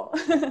 That's the goal.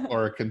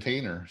 Or a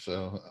container.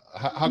 So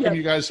how come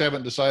you guys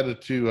haven't decided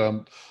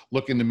to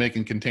look into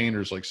making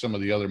containers like some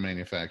of the other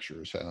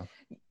manufacturers have?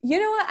 You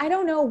know what? I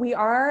don't know.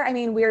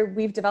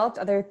 We've developed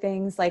other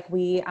things. I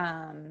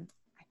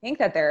think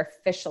that they're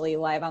officially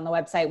live on the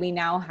website. We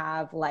now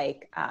have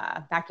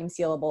vacuum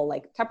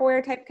sealable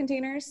Tupperware type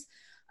containers.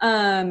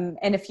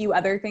 And a few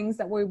other things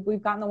that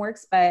we've got in the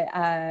works, but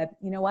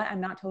you know what? I'm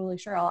not totally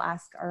sure. I'll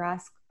ask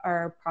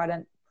our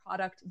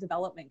product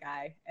development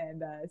guy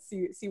and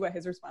see what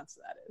his response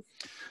to that is.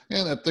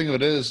 Yeah, that thing of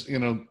it is,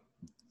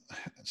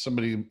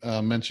 somebody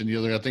mentioned the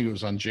other, I think it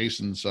was on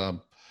Jason's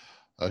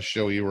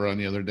show you were on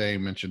the other day,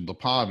 mentioned the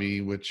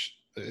Pavi, which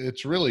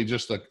it's really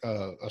just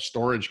a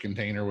storage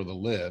container with a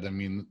lid. I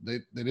mean, they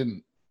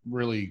didn't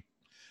really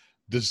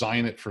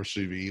design it for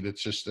sous vide.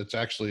 It's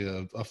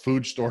actually a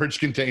food storage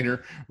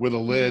container with a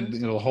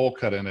lid, a hole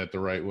cut in it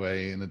the right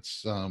way. And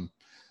it's,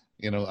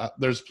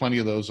 there's plenty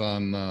of those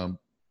on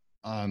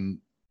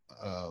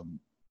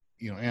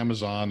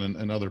Amazon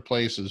and other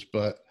places,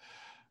 but,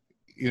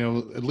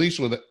 at least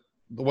with it,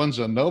 the ones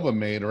that Nova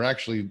made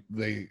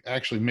they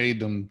actually made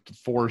them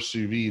for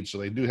sous vide. So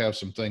they do have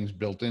some things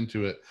built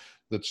into it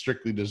that's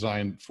strictly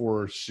designed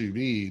for sous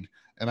vide.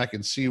 And I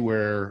can see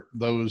where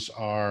those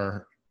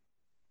are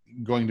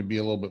going to be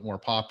a little bit more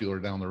popular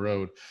down the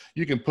road.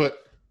 You can put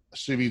a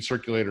sous vide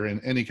circulator in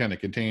any kind of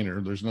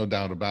container. There's no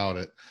doubt about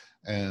it.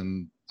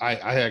 And I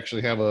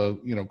actually have a,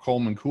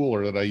 Coleman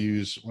cooler that I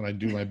use when I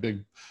do my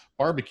big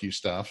barbecue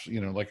stuff.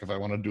 Like if I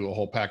want to do a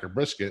whole pack of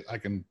brisket, I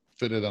can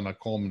fit it on a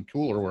Coleman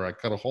cooler where I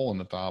cut a hole in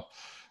the top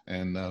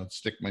and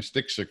stick my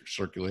stick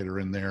circulator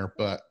in there.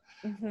 But,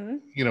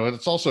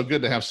 it's also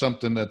good to have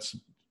something that's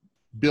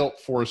built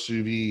for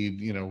sous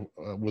vide,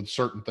 with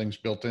certain things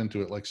built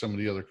into it, like some of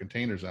the other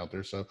containers out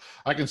there. So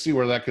I can see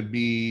where that could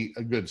be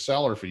a good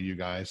seller for you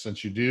guys,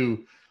 since you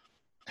do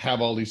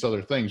have all these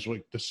other things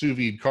like the sous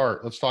vide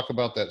cart. Let's talk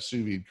about that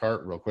sous vide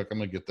cart real quick. I'm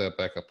going to get that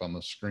back up on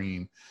the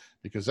screen,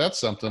 because that's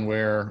something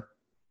where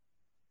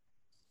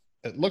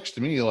it looks to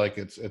me like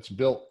it's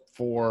built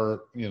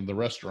for, the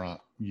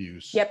restaurant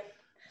use. Yep.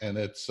 And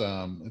it's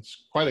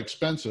quite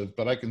expensive,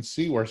 but I can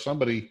see where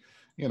somebody,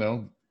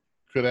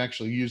 could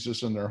actually use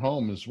this in their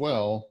home as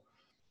well.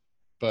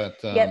 But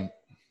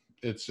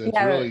it's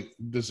really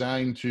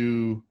designed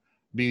to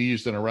be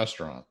used in a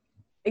restaurant.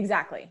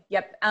 Exactly.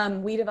 Yep.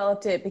 We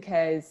developed it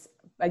because,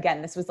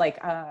 again, this was like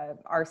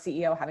our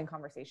CEO having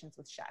conversations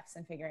with chefs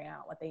and figuring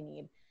out what they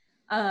need.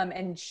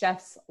 And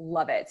chefs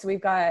love it. So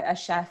we've got a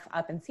chef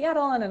up in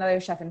Seattle and another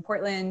chef in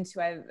Portland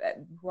who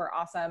are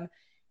awesome.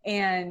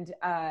 And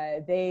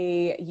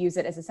they use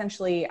it as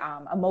essentially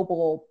a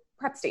mobile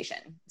prep station.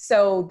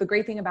 So the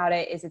great thing about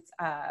it is it's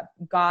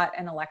got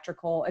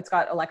electrical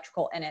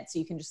in it. So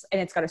you can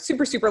and it's got a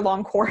super, super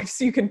long cord.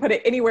 So you can put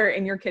it anywhere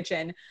in your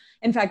kitchen.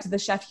 In fact, the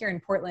chef here in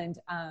Portland,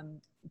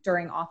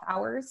 during off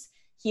hours,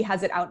 he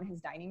has it out in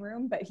his dining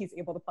room, but he's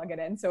able to plug it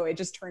in. So it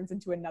just turns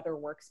into another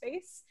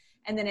workspace.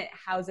 And then it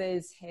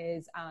houses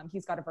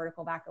he's got a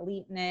vertical vac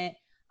elite in it,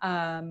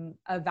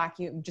 a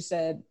vacuum, just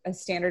a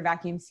standard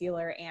vacuum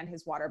sealer, and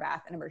his water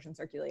bath and immersion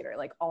circulator,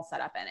 like all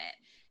set up in it.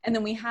 And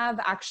then we have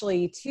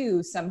actually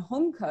too some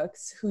home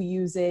cooks who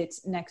use it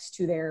next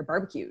to their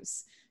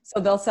barbecues. So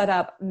they'll set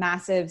up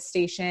massive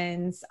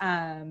stations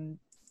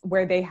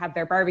where they have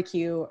their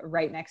barbecue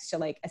right next to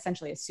like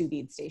essentially a sous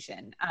vide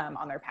station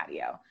on their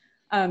patio.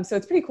 So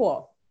it's pretty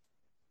cool.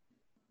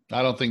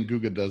 I don't think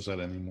Guga does that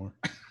anymore.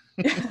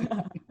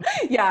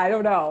 Yeah, I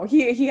don't know.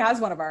 He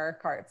has one of our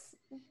carts.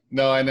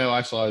 No, I know.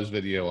 I saw his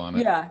video on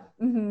it. Yeah.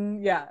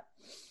 Mm-hmm. Yeah.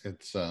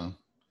 It's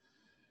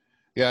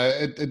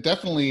it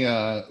definitely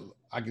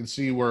I can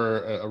see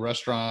where a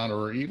restaurant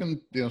or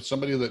even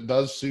somebody that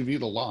does sous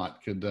vide a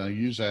lot could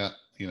use that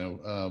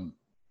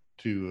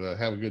to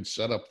have a good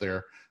setup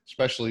there,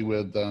 especially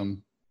with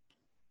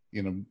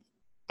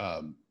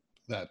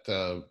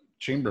that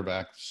chamber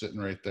vac sitting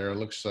right there. It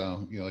looks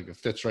like it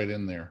fits right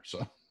in there.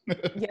 So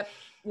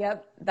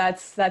yep,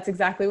 that's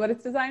exactly what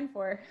it's designed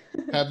for.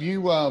 Have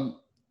you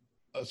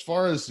as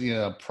far as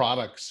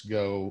products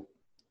go,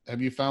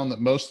 have you found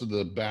that most of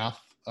the bath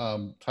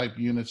type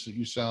units that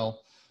you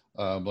sell,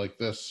 like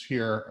this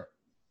here,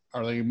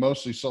 are they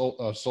mostly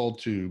sold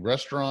to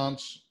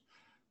restaurants?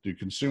 Do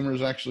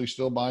consumers actually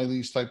still buy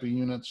these type of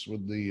units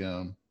with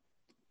the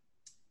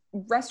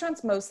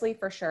restaurants mostly,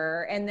 for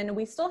sure? And then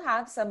we still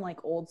have some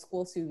like old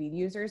school sous vide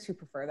users who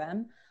prefer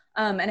them.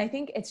 And I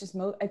think it's just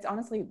it's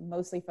honestly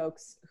mostly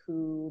folks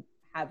who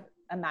have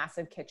a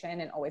massive kitchen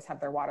and always have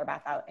their water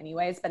bath out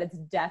anyways, but it's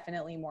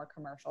definitely more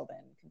commercial than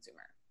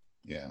consumer.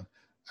 Yeah.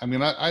 I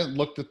mean, I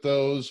looked at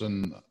those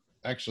and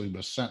actually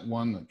was sent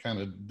one that kind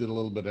of did a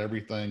little bit of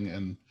everything.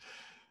 And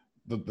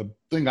the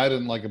thing I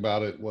didn't like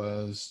about it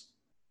was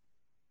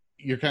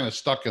you're kind of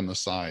stuck in the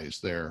size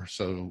there.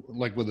 So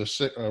like with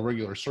a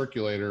regular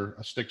circulator,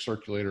 a stick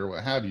circulator,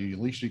 what have you,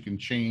 at least you can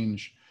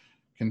change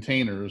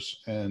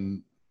containers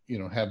and,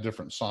 have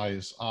different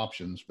size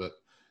options, but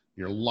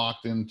you're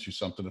locked into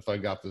something. If I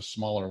got this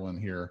smaller one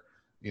here,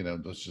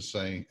 let's just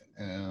say,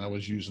 and I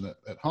was using it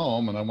at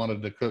home and I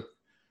wanted to cook,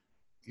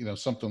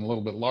 something a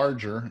little bit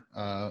larger,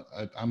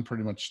 I'm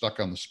pretty much stuck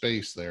on the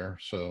space there.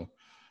 So,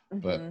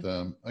 but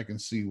I can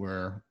see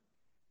where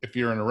if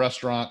you're in a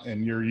restaurant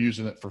and you're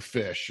using it for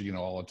fish,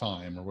 all the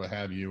time or what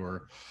have you,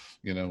 or,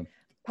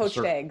 poached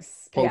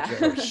eggs,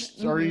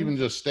 or even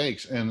just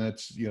steaks. And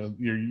it's,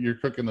 you're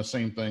cooking the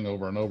same thing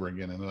over and over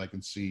again. And I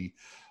can see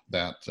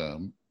that,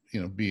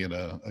 being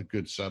a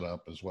good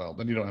setup as well.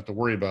 Then you don't have to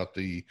worry about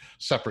the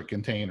separate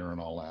container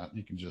and all that.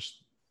 You can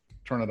just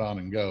turn it on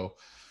and go.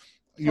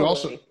 You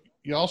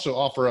also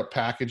offer up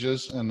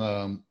packages,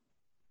 and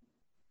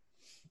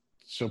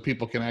so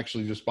people can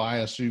actually just buy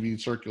a sous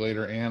vide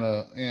circulator and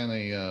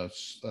a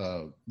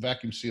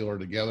vacuum sealer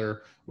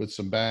together with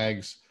some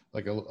bags,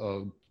 like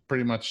a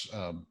pretty much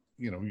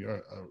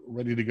your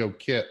ready to go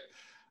kit.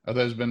 That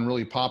has been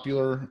really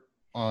popular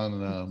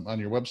on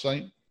your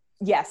website.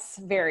 Yes,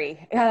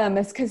 very.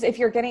 It's because if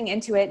you're getting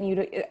into it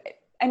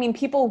and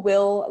people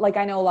will, like,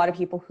 I know a lot of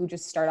people who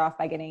just start off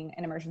by getting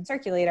an immersion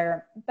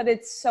circulator, but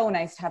it's so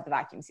nice to have the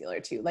vacuum sealer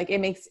too. Like it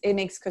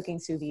makes cooking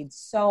sous vide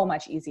so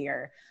much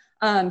easier.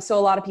 So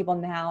a lot of people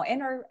now,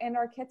 and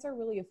our kits are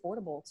really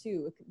affordable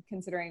too,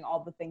 considering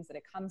all the things that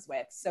it comes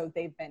with. So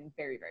they've been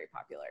very, very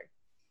popular.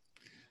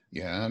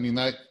 Yeah. I mean,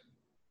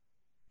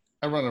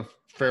 I run a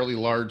fairly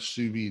large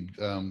sous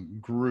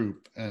vide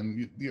group,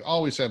 and you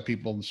always have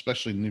people,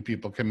 especially new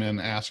people, come in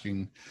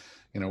asking,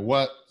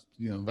 what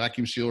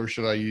vacuum sealer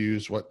should I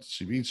use? What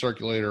sous vide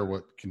circulator?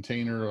 What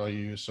container do I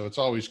use? So it's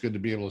always good to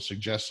be able to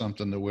suggest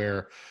something to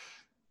where,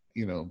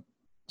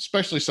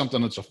 especially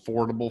something that's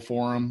affordable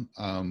for them.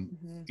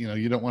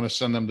 You don't want to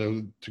send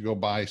them to go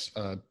buy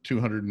a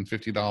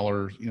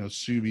 $250,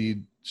 sous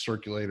vide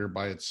circulator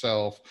by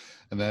itself.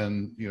 And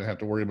then, have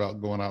to worry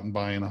about going out and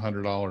buying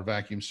 $100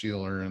 vacuum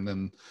sealer and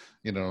then,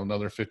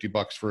 another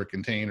 $50 for a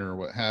container or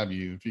what have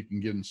you. If you can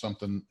get them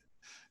something,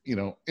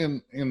 in the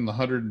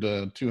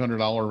 $100 to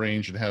 $200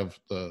 range and have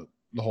the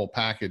whole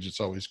package, it's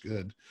always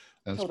good.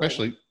 And Totally.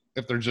 especially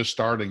if they're just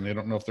starting, they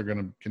don't know if they're going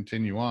to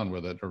continue on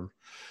with it or,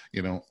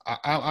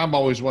 I'm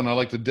always one, I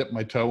like to dip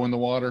my toe in the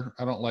water.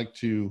 I don't like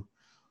to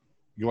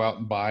go out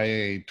and buy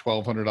a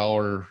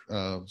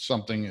 $1,200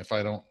 something if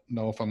I don't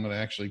know if I'm going to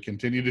actually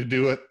continue to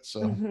do it.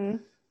 So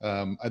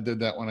I did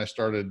that when I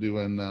started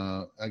doing,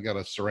 I got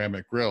a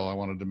ceramic grill. I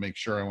wanted to make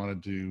sure I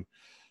wanted to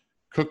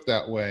cook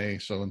that way.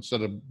 So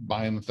instead of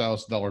buying the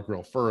 $1,000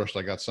 grill first,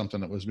 I got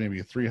something that was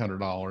maybe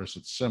 $300.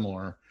 It's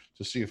similar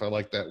to see if I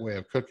like that way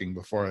of cooking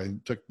before I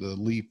took the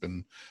leap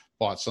and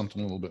bought something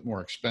a little bit more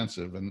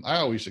expensive. And I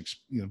always,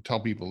 tell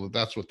people that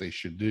that's what they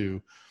should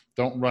do.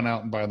 Don't run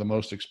out and buy the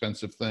most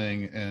expensive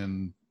thing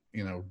and,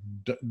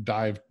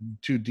 dive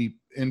too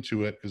deep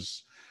into it,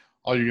 because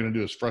all you're going to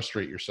do is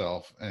frustrate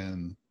yourself.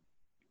 And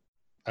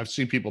I've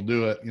seen people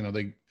do it.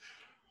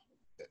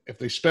 If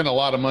they spend a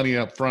lot of money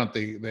up front,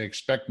 they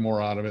expect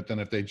more out of it than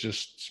if they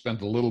just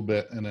spent a little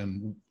bit and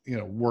then,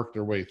 work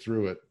their way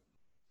through it.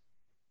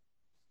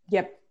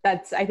 Yep.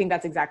 I think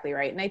that's exactly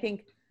right. And I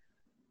think,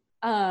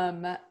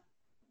 one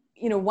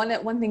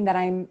thing that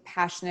I'm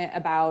passionate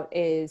about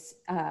is,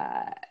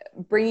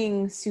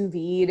 bringing sous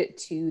vide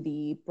to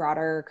the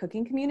broader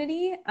cooking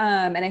community.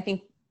 And I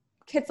think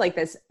kits like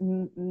this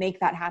make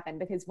that happen,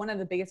 because one of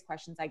the biggest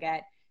questions I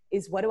get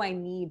is, what do I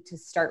need to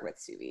start with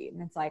sous vide?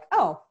 And it's like,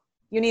 oh,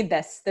 you need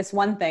this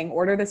one thing,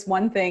 order this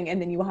one thing,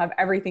 and then you will have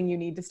everything you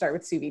need to start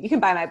with sous vide. You can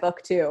buy my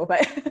book too,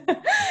 but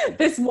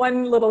this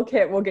one little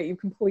kit will get you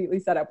completely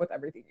set up with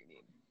everything you need.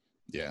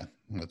 Yeah,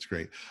 that's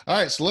great. All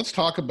right, so let's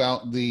talk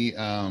about the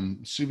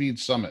Sous Vide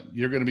Summit.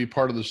 You're going to be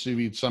part of the Sous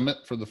Vide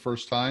Summit for the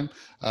first time.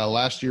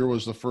 Last year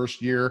was the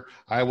first year.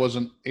 I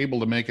wasn't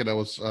able to make it. I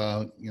was,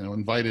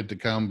 invited to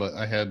come, but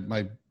I had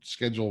my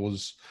schedule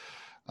was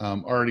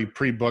already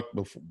pre-booked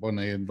before, when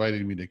they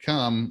invited me to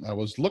come. I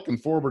was looking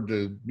forward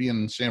to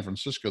being in San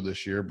Francisco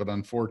this year, but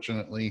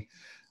unfortunately,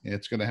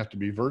 it's going to have to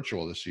be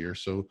virtual this year.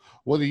 So,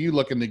 what are you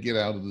looking to get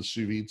out of the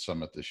Sous Vide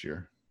Summit this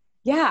year?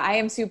 Yeah, I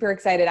am super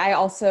excited. I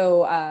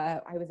also, I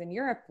was in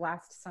Europe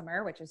last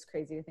summer, which is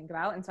crazy to think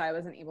about. And so I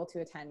wasn't able to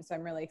attend. So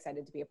I'm really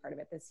excited to be a part of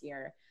it this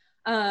year.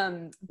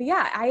 But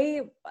yeah,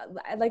 I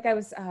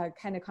was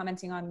kind of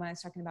commenting on when I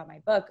was talking about my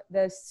book,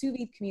 the sous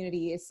vide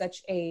community is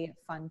such a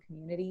fun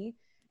community.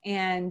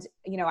 And,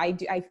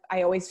 I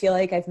always feel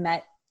like I've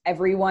met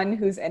everyone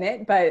who's in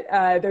it, but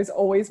there's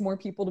always more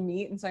people to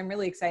meet. And so I'm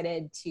really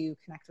excited to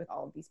connect with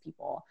all of these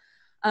people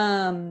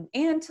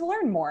and to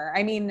learn more.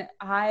 I mean,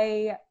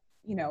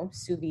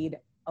 sous vide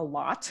a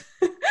lot.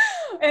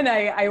 And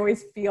I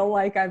always feel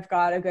like I've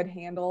got a good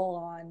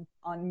handle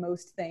on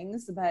most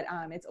things, but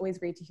it's always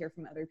great to hear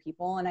from other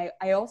people. And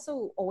I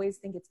also always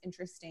think it's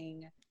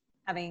interesting,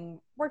 having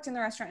worked in the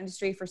restaurant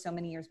industry for so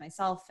many years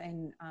myself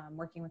and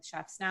working with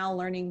chefs now,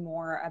 learning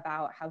more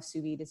about how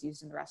sous vide is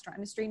used in the restaurant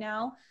industry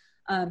now,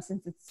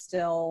 since it's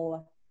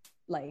still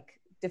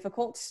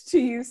difficult to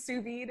use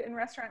sous vide in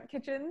restaurant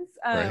kitchens.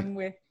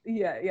 Right.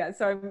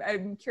 So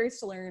I'm curious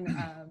to learn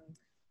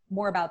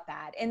more about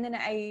that. And then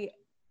I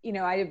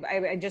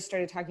just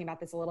started talking about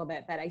this a little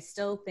bit, but I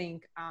still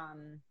think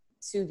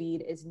sous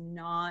vide is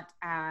not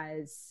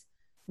as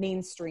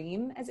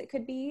mainstream as it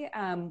could be.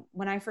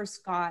 When I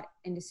first got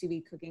into sous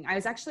vide cooking, I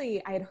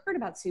had heard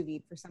about sous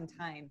vide for some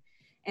time,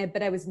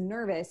 but I was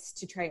nervous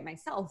to try it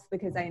myself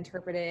because I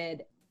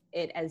interpreted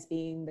it as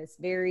being this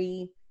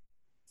very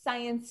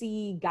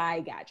science-y guy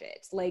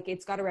gadget.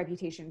 It's got a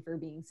reputation for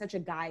being such a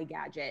guy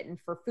gadget and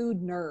for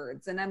food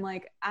nerds. And I'm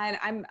like,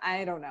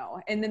 I don't know.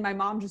 And then my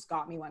mom just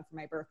got me one for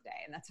my birthday,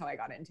 and that's how I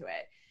got into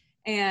it.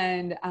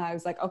 And I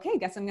was like, okay,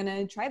 guess I'm going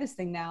to try this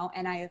thing now.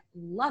 And I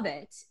love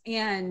it.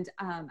 And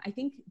I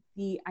think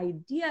the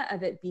idea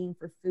of it being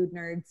for food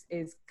nerds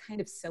is kind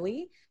of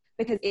silly,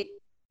 because it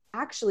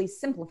actually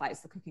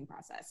simplifies the cooking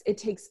process. It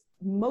takes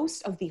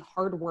most of the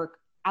hard work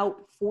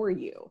out for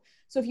you.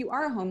 So if you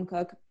are a home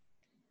cook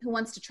who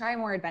wants to try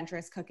more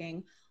adventurous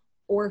cooking,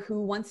 or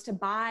who wants to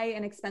buy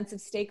an expensive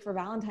steak for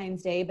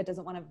Valentine's Day but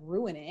doesn't want to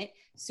ruin it,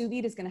 sous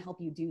vide is going to help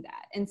you do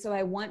that. And so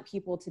I want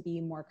people to be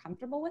more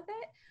comfortable with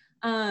it.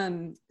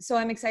 So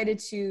I'm excited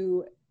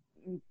to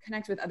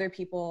connect with other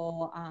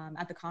people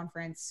at the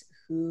conference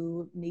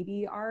who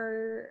maybe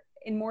are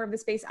in more of the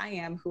space I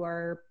am, who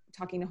are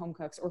talking to home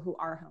cooks or who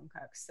are home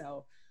cooks.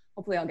 So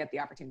hopefully I'll get the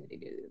opportunity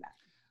to do that.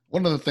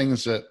 One of the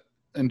things that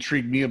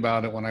intrigued me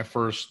about it when I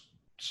first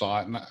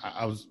saw it, and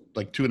I was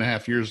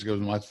 2.5 years ago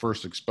was my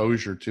first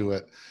exposure to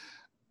it.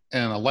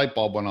 and a light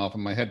bulb went off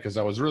in my head because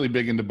I was really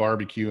big into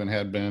barbecue and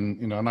had been,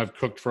 and I've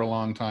cooked for a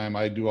long time.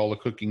 I do all the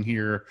cooking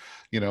here,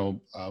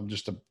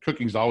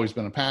 cooking's always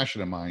been a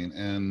passion of mine.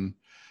 And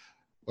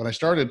when I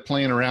started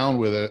playing around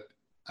with it,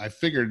 I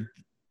figured,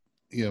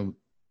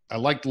 I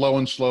liked low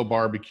and slow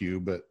barbecue,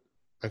 but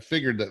I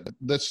figured that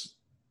this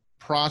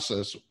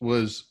process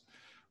was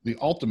the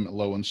ultimate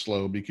low and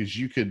slow because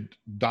you could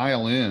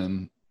dial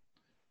in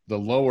the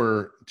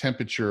lower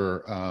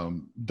temperature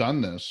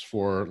doneness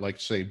for, like,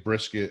 say,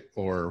 brisket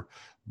or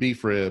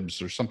beef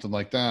ribs or something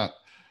like that,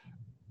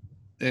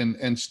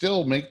 and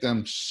still make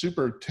them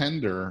super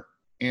tender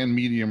and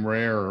medium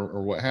rare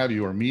or what have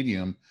you, or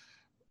medium,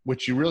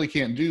 which you really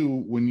can't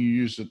do when you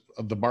use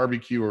the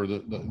barbecue or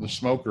the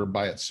smoker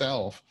by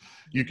itself.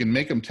 You can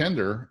make them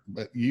tender,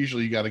 but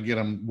usually you got to get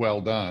them well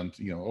done,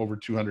 over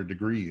 200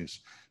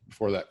 degrees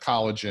before that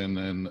collagen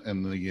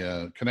and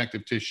the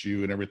connective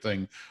tissue and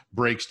everything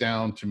breaks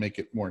down to make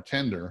it more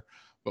tender.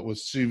 But with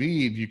sous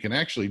vide, you can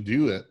actually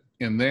do it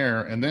in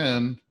there and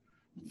then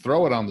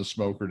throw it on the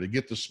smoker to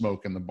get the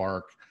smoke and the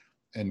bark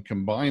and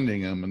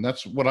combining them. And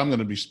that's what I'm going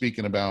to be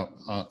speaking about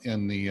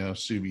in the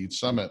sous vide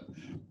summit,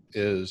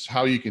 is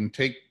how you can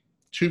take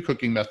two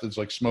cooking methods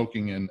like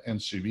smoking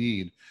and sous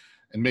vide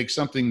and make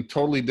something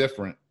totally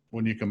different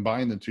when you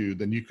combine the two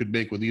than you could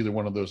make with either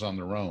one of those on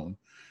their own.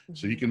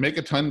 So you can make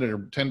a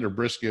tender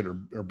brisket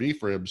or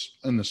beef ribs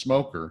in the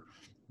smoker,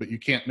 but you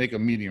can't make a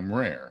medium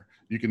rare.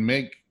 You can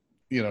make,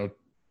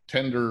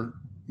 tender,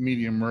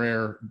 medium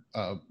rare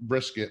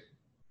brisket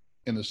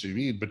in the sous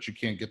vide, but you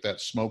can't get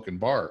that smoke and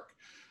bark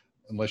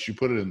unless you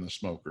put it in the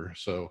smoker.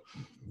 So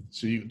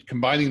you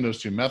combining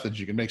those two methods,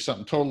 you can make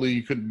something totally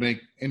you couldn't make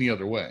any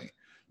other way.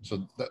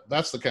 So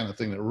that's the kind of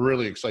thing that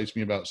really excites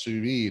me about sous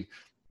vide.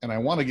 And I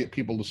want to get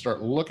people to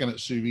start looking at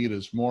sous vide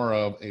as more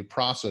of a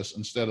process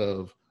instead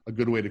of a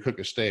good way to cook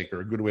a steak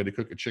or a good way to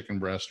cook a chicken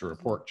breast or a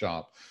pork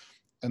chop.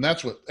 And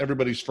that's what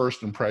everybody's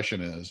first impression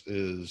is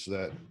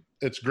that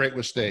it's great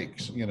with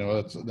steaks,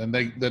 then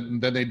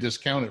they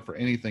discount it for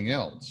anything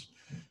else.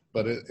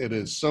 But it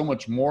is so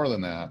much more than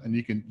that. And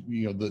you can,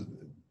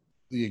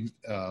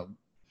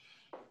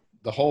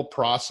 the whole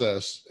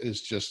process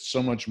is just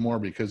so much more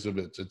because of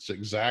its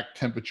exact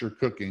temperature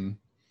cooking,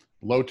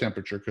 low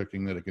temperature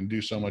cooking, that it can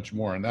do so much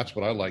more. And that's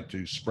what I like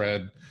to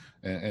spread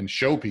and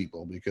show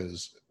people,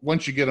 because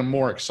once you get them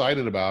more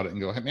excited about it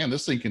and go, hey, man,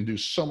 this thing can do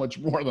so much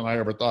more than I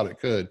ever thought it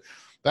could,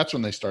 that's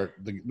when they start,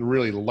 the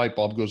light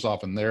bulb goes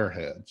off in their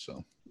head.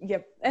 So.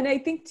 Yep. And I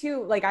think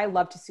too, like, I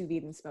love to sous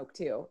vide and smoke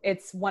too.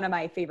 It's one of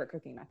my favorite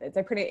cooking methods.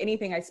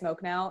 Anything I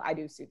smoke now, I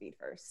do sous vide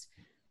first.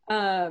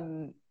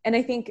 And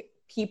I think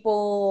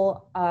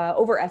people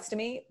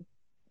overestimate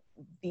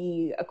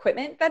the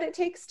equipment that it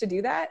takes to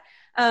do that.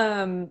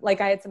 Like,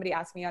 I had somebody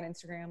ask me on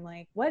Instagram,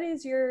 like, what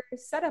is your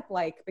setup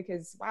like?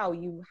 Because wow,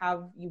 you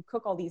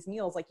cook all these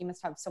meals, like, you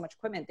must have so much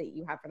equipment that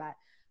you have for that.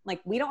 Like,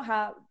 we don't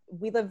have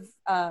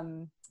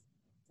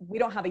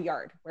a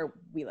yard where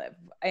we live,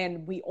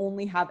 and we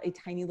only have a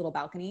tiny little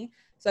balcony.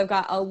 So I've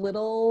got a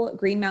little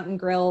Green Mountain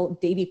Grill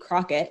Davy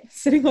Crockett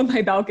sitting on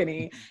my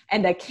balcony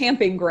and a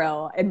camping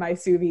grill in my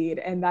sous vide,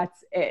 and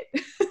that's it.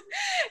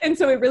 And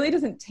so it really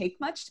doesn't take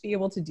much to be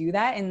able to do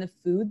that. And the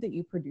food that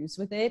you produce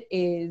with it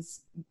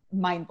is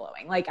mind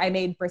blowing. Like, I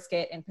made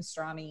brisket and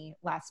pastrami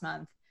last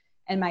month,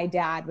 and my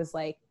dad was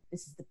like,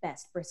 this is the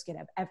best brisket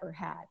I've ever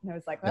had. And I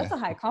was like, well, that's a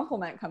high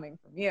compliment coming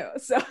from you.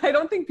 So I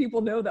don't think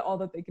people know all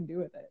that they can do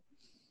with it.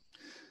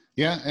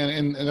 Yeah.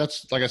 And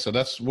that's, like I said,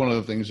 that's one of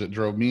the things that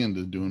drove me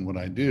into doing what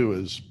I do,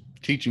 is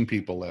teaching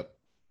people that,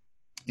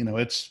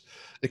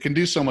 it can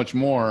do so much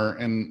more.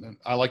 And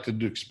I like to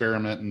do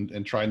experiment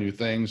and try new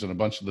things. And a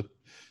bunch of the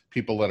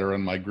people that are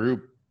in my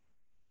group,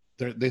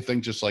 they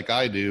think just like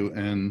I do.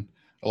 And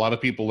a lot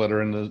of people that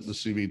are in the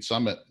sous vide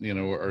summit,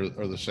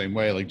 are the same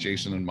way, like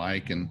Jason and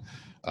Mike and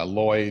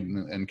Lloyd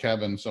and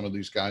Kevin, some of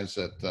these guys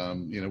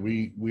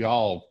that, we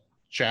all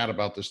chat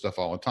about this stuff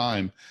all the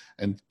time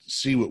and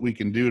see what we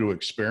can do to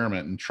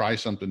experiment and try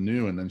something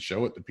new, and then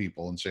show it to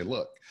people and say,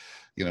 look,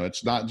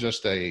 it's not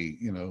just a,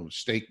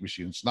 steak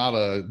machine. It's not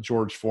a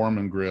George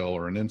Foreman grill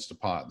or an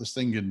Instapot. This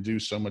thing can do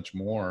so much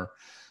more.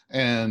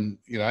 And,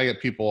 I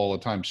get people all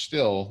the time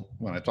still,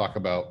 when I talk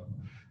about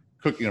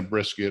cooking a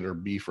brisket or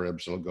beef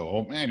ribs, they'll go,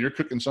 oh man, you're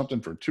cooking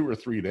something for 2 or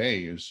 3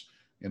 days.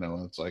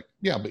 It's like,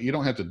 yeah, but you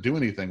don't have to do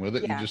anything with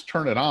it. Yeah. You just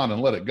turn it on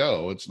and let it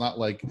go. It's not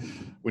like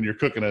when you're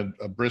cooking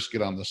a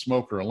brisket on the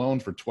smoker alone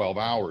for 12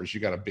 hours,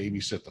 you got to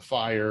babysit the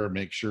fire,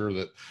 make sure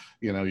that,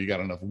 you got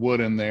enough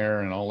wood in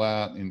there and all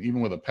that. And even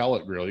with a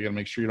pellet grill, you got to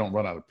make sure you don't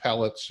run out of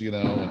pellets, and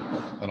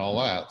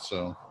all that.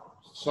 So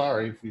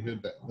sorry if you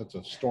heard that. That's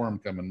a storm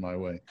coming my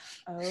way.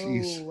 Oh,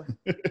 jeez.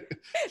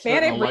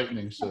 Man,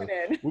 lightning. So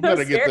we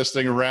better get this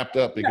thing wrapped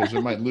up, because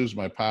it might lose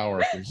my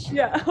power.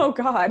 Yeah. Oh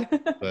God.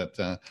 But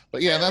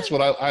yeah, that's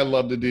what I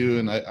love to do.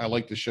 And I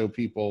like to show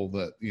people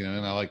that,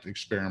 and I like to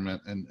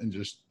experiment and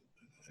just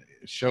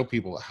show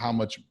people how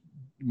much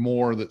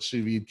more that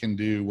sous vide can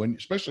do,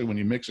 especially when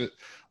you mix it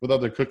with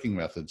other cooking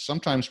methods.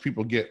 Sometimes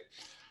people get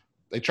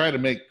they try to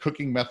make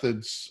cooking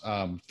methods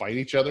fight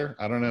each other.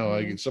 I don't know.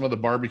 Like some of the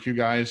barbecue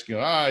guys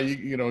go,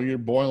 you're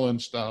boiling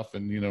stuff,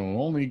 and you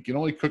can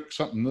only cook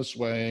something this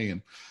way.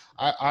 And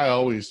I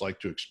always like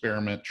to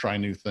experiment, try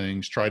new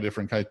things, try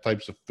different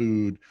types of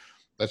food.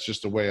 That's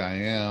just the way I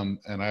am,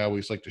 and I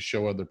always like to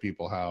show other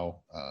people how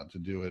to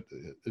do it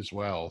as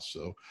well.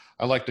 So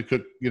I like to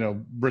cook,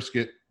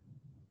 brisket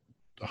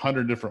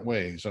 100 different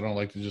ways. I don't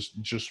like to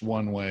just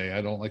one way.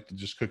 I don't like to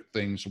just cook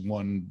things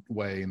one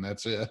way and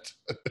that's it.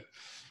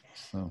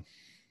 So.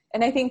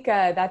 And I think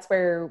that's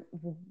where,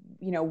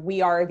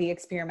 we are the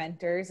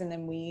experimenters, and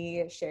then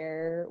we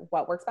share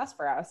what works best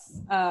for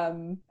us.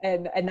 And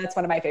that's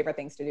one of my favorite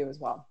things to do as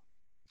well.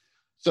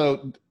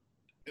 So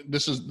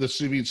this is the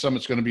Sous Vide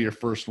Summit's going to be your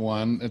first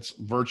one. It's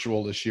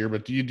virtual this year,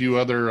 but do you do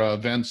other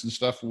events and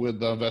stuff with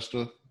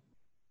Vesta?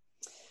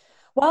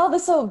 Well,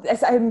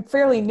 I'm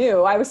fairly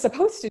new. I was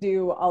supposed to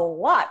do a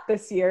lot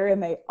this year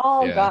and they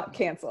all got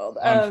canceled.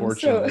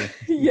 Unfortunately.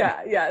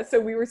 So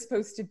we were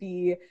supposed to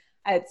be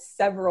at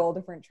several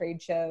different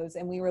trade shows,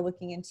 and we were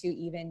looking into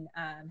even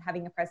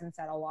having a presence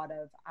at a lot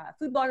of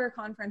food blogger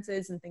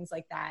conferences and things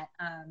like that.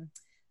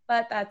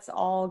 But that's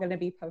all going to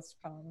be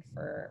postponed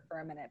for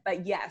a minute.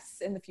 But yes,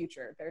 in the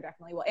future, there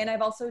definitely will. And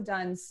I've also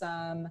done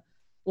some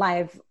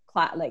live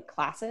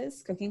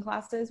classes, cooking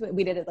classes.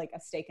 We did it like a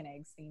steak and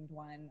eggs themed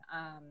one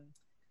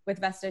with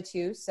Vesta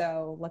too.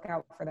 So look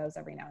out for those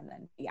every now and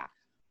then. Yeah.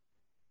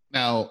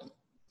 Now,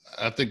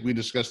 I think we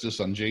discussed this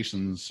on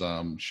Jason's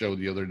show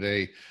the other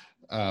day.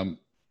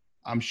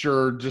 I'm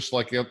sure just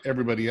like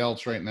everybody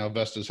else right now,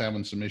 Vesta's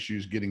having some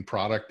issues getting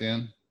product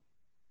in.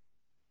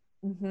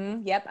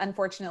 Mm-hmm. Yep.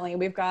 Unfortunately,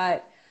 we've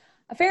got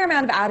a fair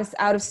amount of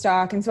out of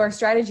stock. And so our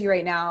strategy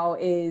right now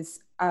is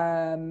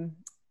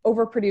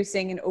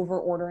overproducing and over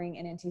ordering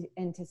in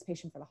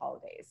anticipation for the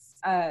holidays.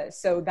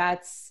 So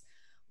that's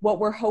what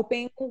we're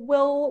hoping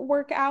will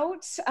work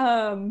out.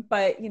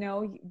 But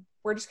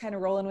we're just kind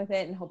of rolling with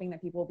it and hoping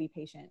that people will be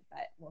patient,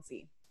 but we'll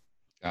see.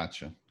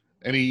 Gotcha.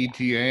 Any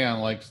ETA on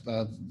like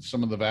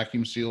some of the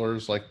vacuum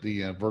sealers, like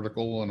the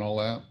vertical and all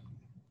that?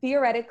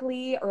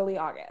 Theoretically, early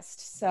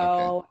August.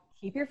 So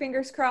keep your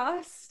fingers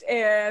crossed,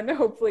 and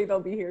hopefully they'll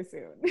be here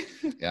soon.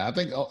 Yeah, I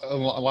think a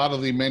lot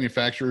of the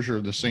manufacturers are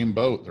in the same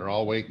boat. They're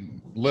all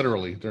waiting,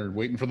 literally, they're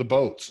waiting for the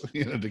boats,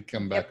 to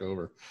come back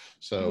over.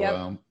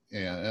 So,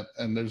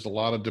 and there's a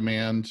lot of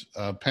demand,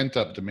 pent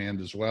up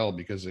demand as well,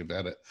 because they've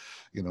had it,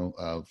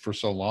 for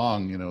so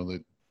long,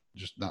 that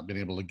just not been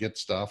able to get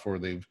stuff, or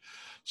they've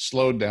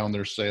slowed down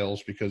their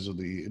sales because of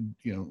the,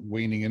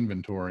 waning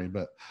inventory.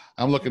 But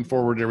I'm looking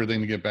forward to everything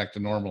to get back to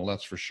normal.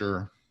 That's for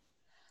sure.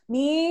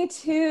 Me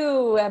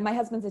too. My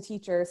husband's a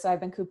teacher, so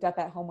I've been cooped up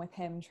at home with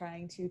him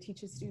trying to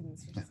teach his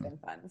students, which has been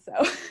fun.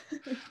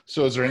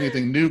 So is there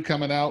anything new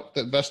coming out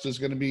that Vesta is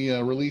going to be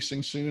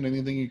releasing soon?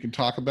 Anything you can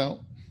talk about?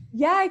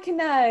 Yeah, I can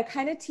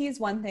kind of tease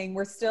one thing.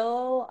 We're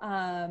still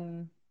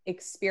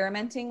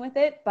experimenting with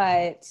it,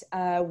 but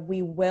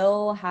we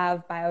will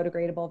have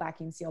biodegradable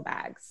vacuum seal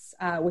bags,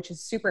 which is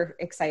super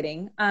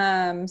exciting.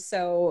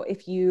 So I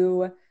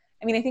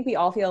think we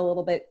all feel a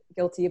little bit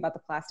guilty about the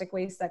plastic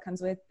waste that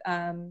comes with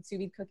sous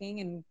vide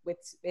cooking and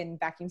in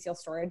vacuum seal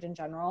storage in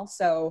general.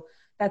 So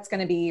that's going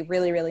to be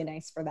really, really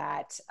nice for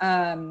that.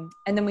 And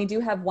then we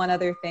do have one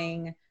other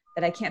thing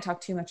that I can't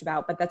talk too much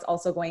about, but that's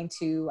also going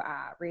to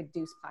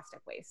reduce plastic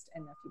waste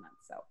in a few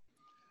months. So.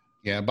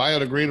 Yeah,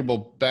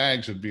 biodegradable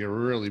bags would be a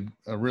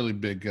really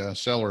big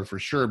seller for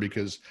sure,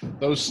 because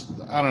those,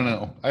 I don't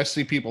know, I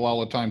see people all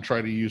the time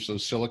try to use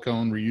those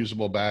silicone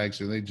reusable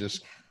bags, and they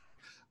just,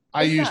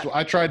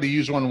 I tried to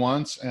use one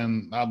once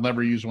and I'll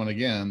never use one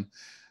again.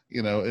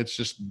 It's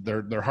just,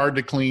 they're hard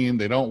to clean.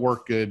 They don't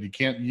work good. You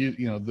can't use,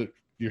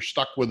 you're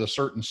stuck with a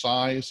certain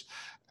size.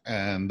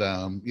 And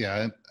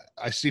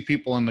I see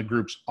people in the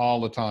groups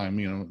all the time,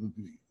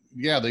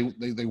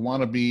 they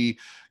want to be,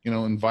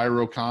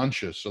 enviro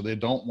conscious. So they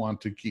don't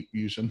want to keep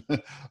using,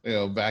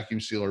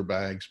 vacuum sealer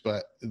bags,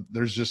 but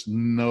there's just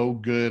no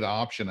good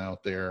option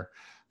out there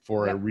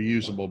for a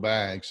reusable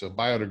bag. So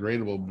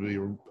biodegradable would be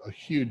a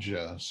huge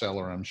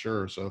seller, I'm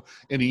sure. So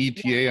any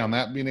ETA on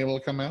that being able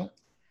to come out?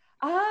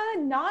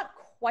 Not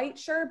quite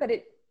sure, but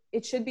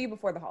it should be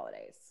before the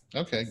holidays.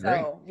 Okay,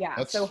 great.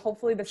 That's so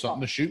hopefully this something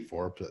to shoot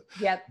for, but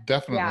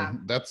definitely.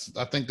 Yeah.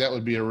 I think that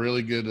would be a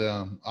really good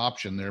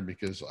option there,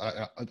 because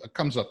it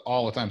comes up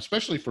all the time,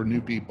 especially for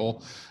new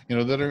people,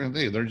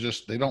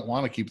 that they don't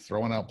want to keep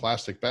throwing out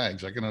plastic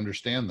bags. I can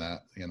understand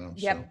that,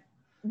 Yep. So.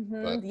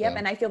 Mm-hmm. But,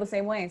 and I feel the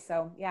same way.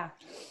 So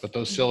but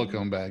those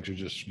silicone bags are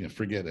just,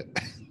 forget it.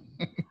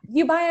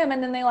 You buy them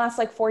and then they last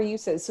like 4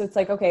 uses. So it's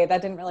like, okay,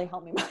 that didn't really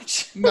help me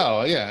much.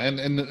 No. Yeah.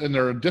 And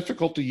they're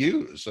difficult to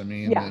use. I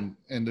mean,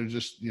 and they're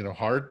just,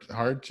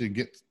 hard to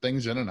get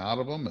things in and out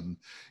of them, and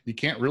you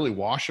can't really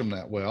wash them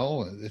that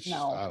well. It's just,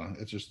 I don't know.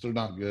 It's just, they're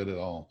not good at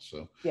all.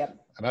 So,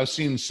 and I've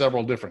seen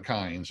several different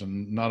kinds,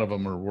 and none of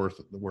them are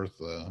worth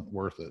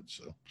it.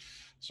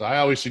 So I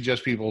always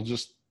suggest people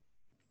just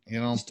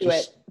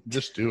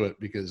do it,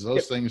 because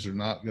those things are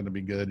not going to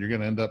be good. You're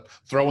going to end up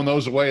throwing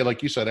those away,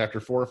 like you said,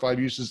 after 4 or 5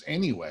 uses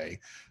anyway.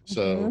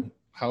 So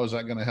how is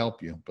that going to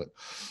help you? But,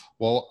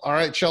 well, all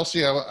right,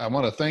 Chelsea, I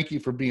want to thank you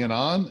for being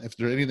on. If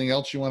there's anything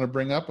else you want to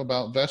bring up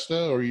about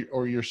Vesta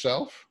or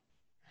yourself?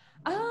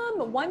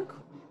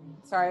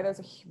 Sorry, there's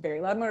a very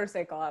loud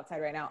motorcycle outside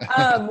right now.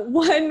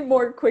 One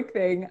more quick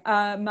thing.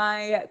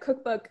 My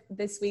cookbook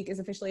this week is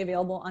officially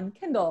available on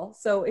Kindle.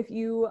 So if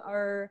you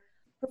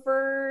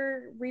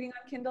prefer reading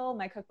on Kindle,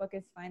 my cookbook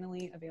is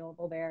finally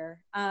available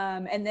there.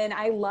 And then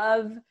I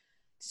love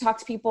to talk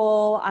to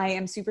people. I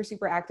am super,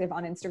 super active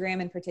on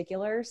Instagram in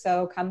particular.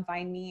 So come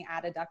find me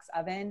at A Duck's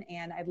Oven,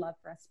 and I'd love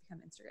for us to become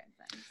Instagram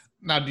friends.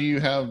 Now, do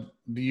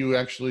you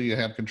actually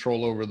have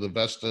control over the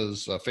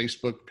Vesta's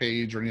Facebook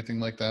page or anything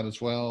like that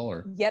as well?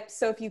 Or Yep.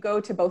 So if you go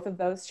to both of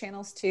those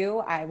channels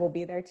too, I will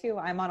be there too.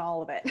 I'm on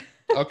all of it.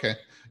 Okay.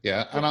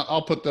 Yeah. And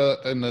I'll put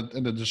in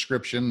the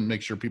description,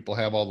 make sure people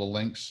have all the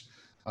links.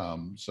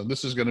 So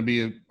this is going to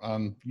be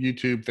on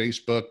YouTube,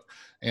 Facebook,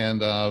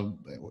 and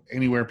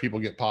anywhere people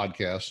get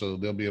podcasts. So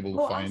they'll be able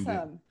to find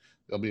you.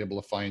 They'll be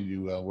able to find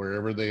you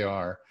wherever they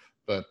are.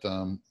 But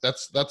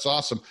that's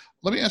awesome.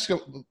 Let me ask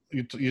you,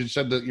 you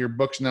said that your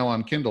book's now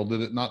on Kindle.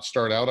 Did it not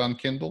start out on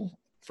Kindle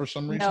for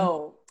some reason?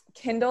 No,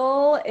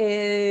 Kindle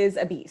is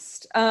a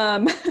beast.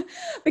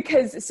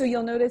 Because so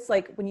you'll notice,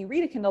 like, when you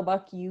read a Kindle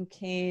book, you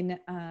can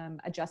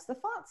adjust the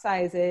font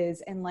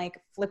sizes and like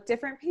flip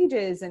different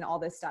pages and all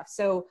this stuff.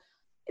 So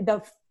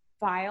the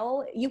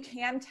file, you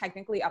can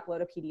technically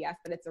upload a PDF,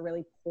 but it's a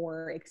really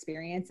poor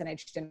experience, and I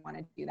just didn't want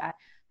to do that.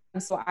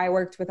 So I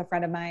worked with a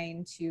friend of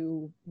mine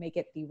to make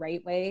it the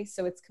right way.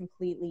 So it's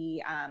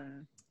completely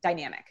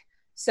dynamic.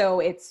 So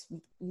it's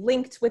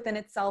linked within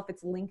itself.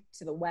 It's linked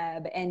to the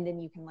web, and then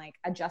you can like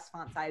adjust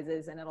font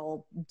sizes and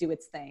it'll do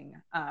its thing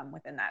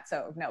within that.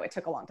 So no, it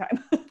took a long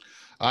time.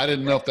 I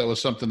didn't know if that was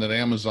something that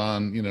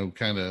Amazon,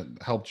 kind of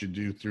helped you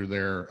do through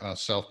their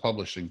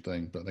self-publishing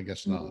thing, but I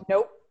guess not.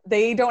 Nope.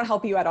 They don't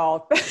help you at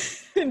all.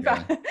 In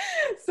fact,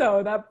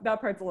 so that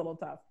part's a little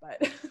tough,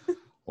 but.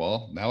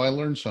 Well, now I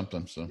learned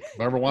something. So if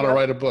I ever want to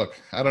write a book,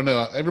 I don't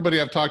know. Everybody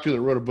I've talked to that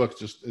wrote a book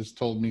just has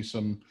told me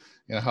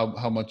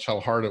how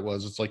hard it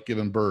was. It's like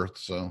giving birth.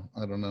 So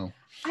I don't know.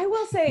 I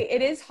will say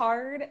it is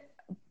hard,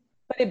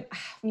 but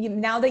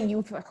now that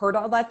you've heard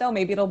all that though,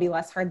 maybe it'll be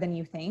less hard than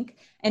you think.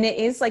 And it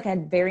is like a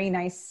very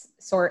nice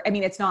sort. I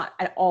mean, it's not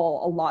at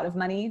all a lot of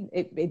money.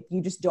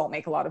 You just don't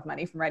make a lot of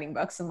money from writing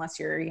books unless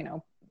you're,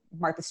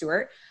 Martha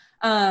Stewart.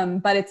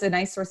 But it's a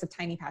nice source of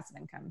tiny passive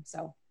income.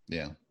 So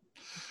yeah.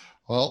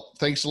 Well,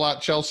 thanks a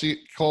lot,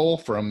 Chelsea Cole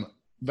from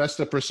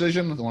Vesta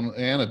Precision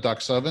and A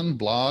Duck's Oven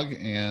blog.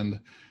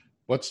 And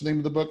what's the name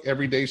of the book?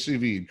 Everyday Sous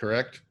Vide,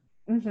 correct?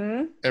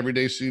 Mm-hmm.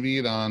 Everyday Sous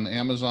Vide on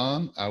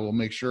Amazon. I will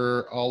make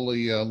sure all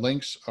the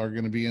links are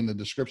going to be in the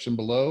description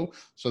below,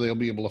 so they'll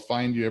be able to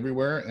find you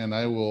everywhere. And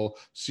I will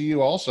see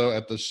you also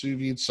at the Sous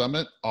Vide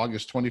Summit,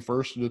 August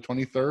 21st to the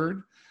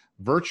 23rd,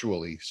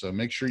 virtually. So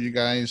make sure you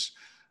guys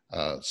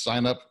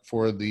sign up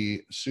for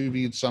the Sous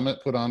Vide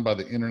Summit put on by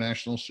the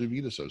International Sous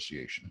Vide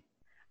Association.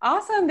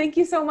 Awesome. Thank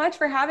you so much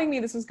for having me.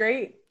 This was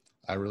great.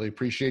 I really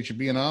appreciate you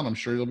being on. I'm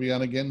sure you'll be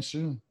on again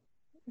soon.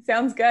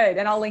 Sounds good.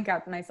 And I'll link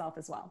out myself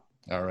as well.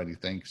 All righty.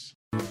 Thanks.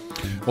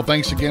 Well,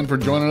 thanks again for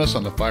joining us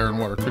on the Fire and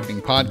Water Cooking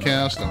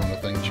Podcast. I want to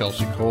thank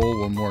Chelsea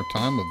Cole one more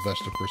time of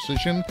Vesta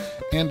Precision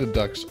and A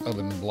Duck's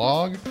Oven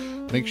blog.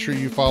 Make sure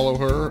you follow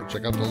her.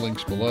 Check out the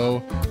links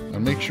below.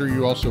 And make sure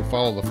you also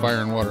follow the Fire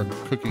and Water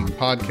Cooking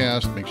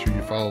Podcast. Make sure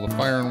you follow the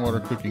Fire and Water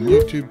Cooking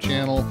YouTube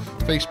channel,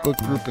 Facebook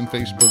group and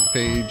Facebook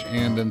page,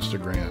 and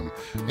Instagram.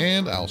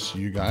 And I'll see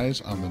you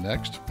guys on the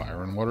next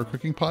Fire and Water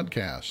Cooking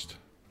Podcast.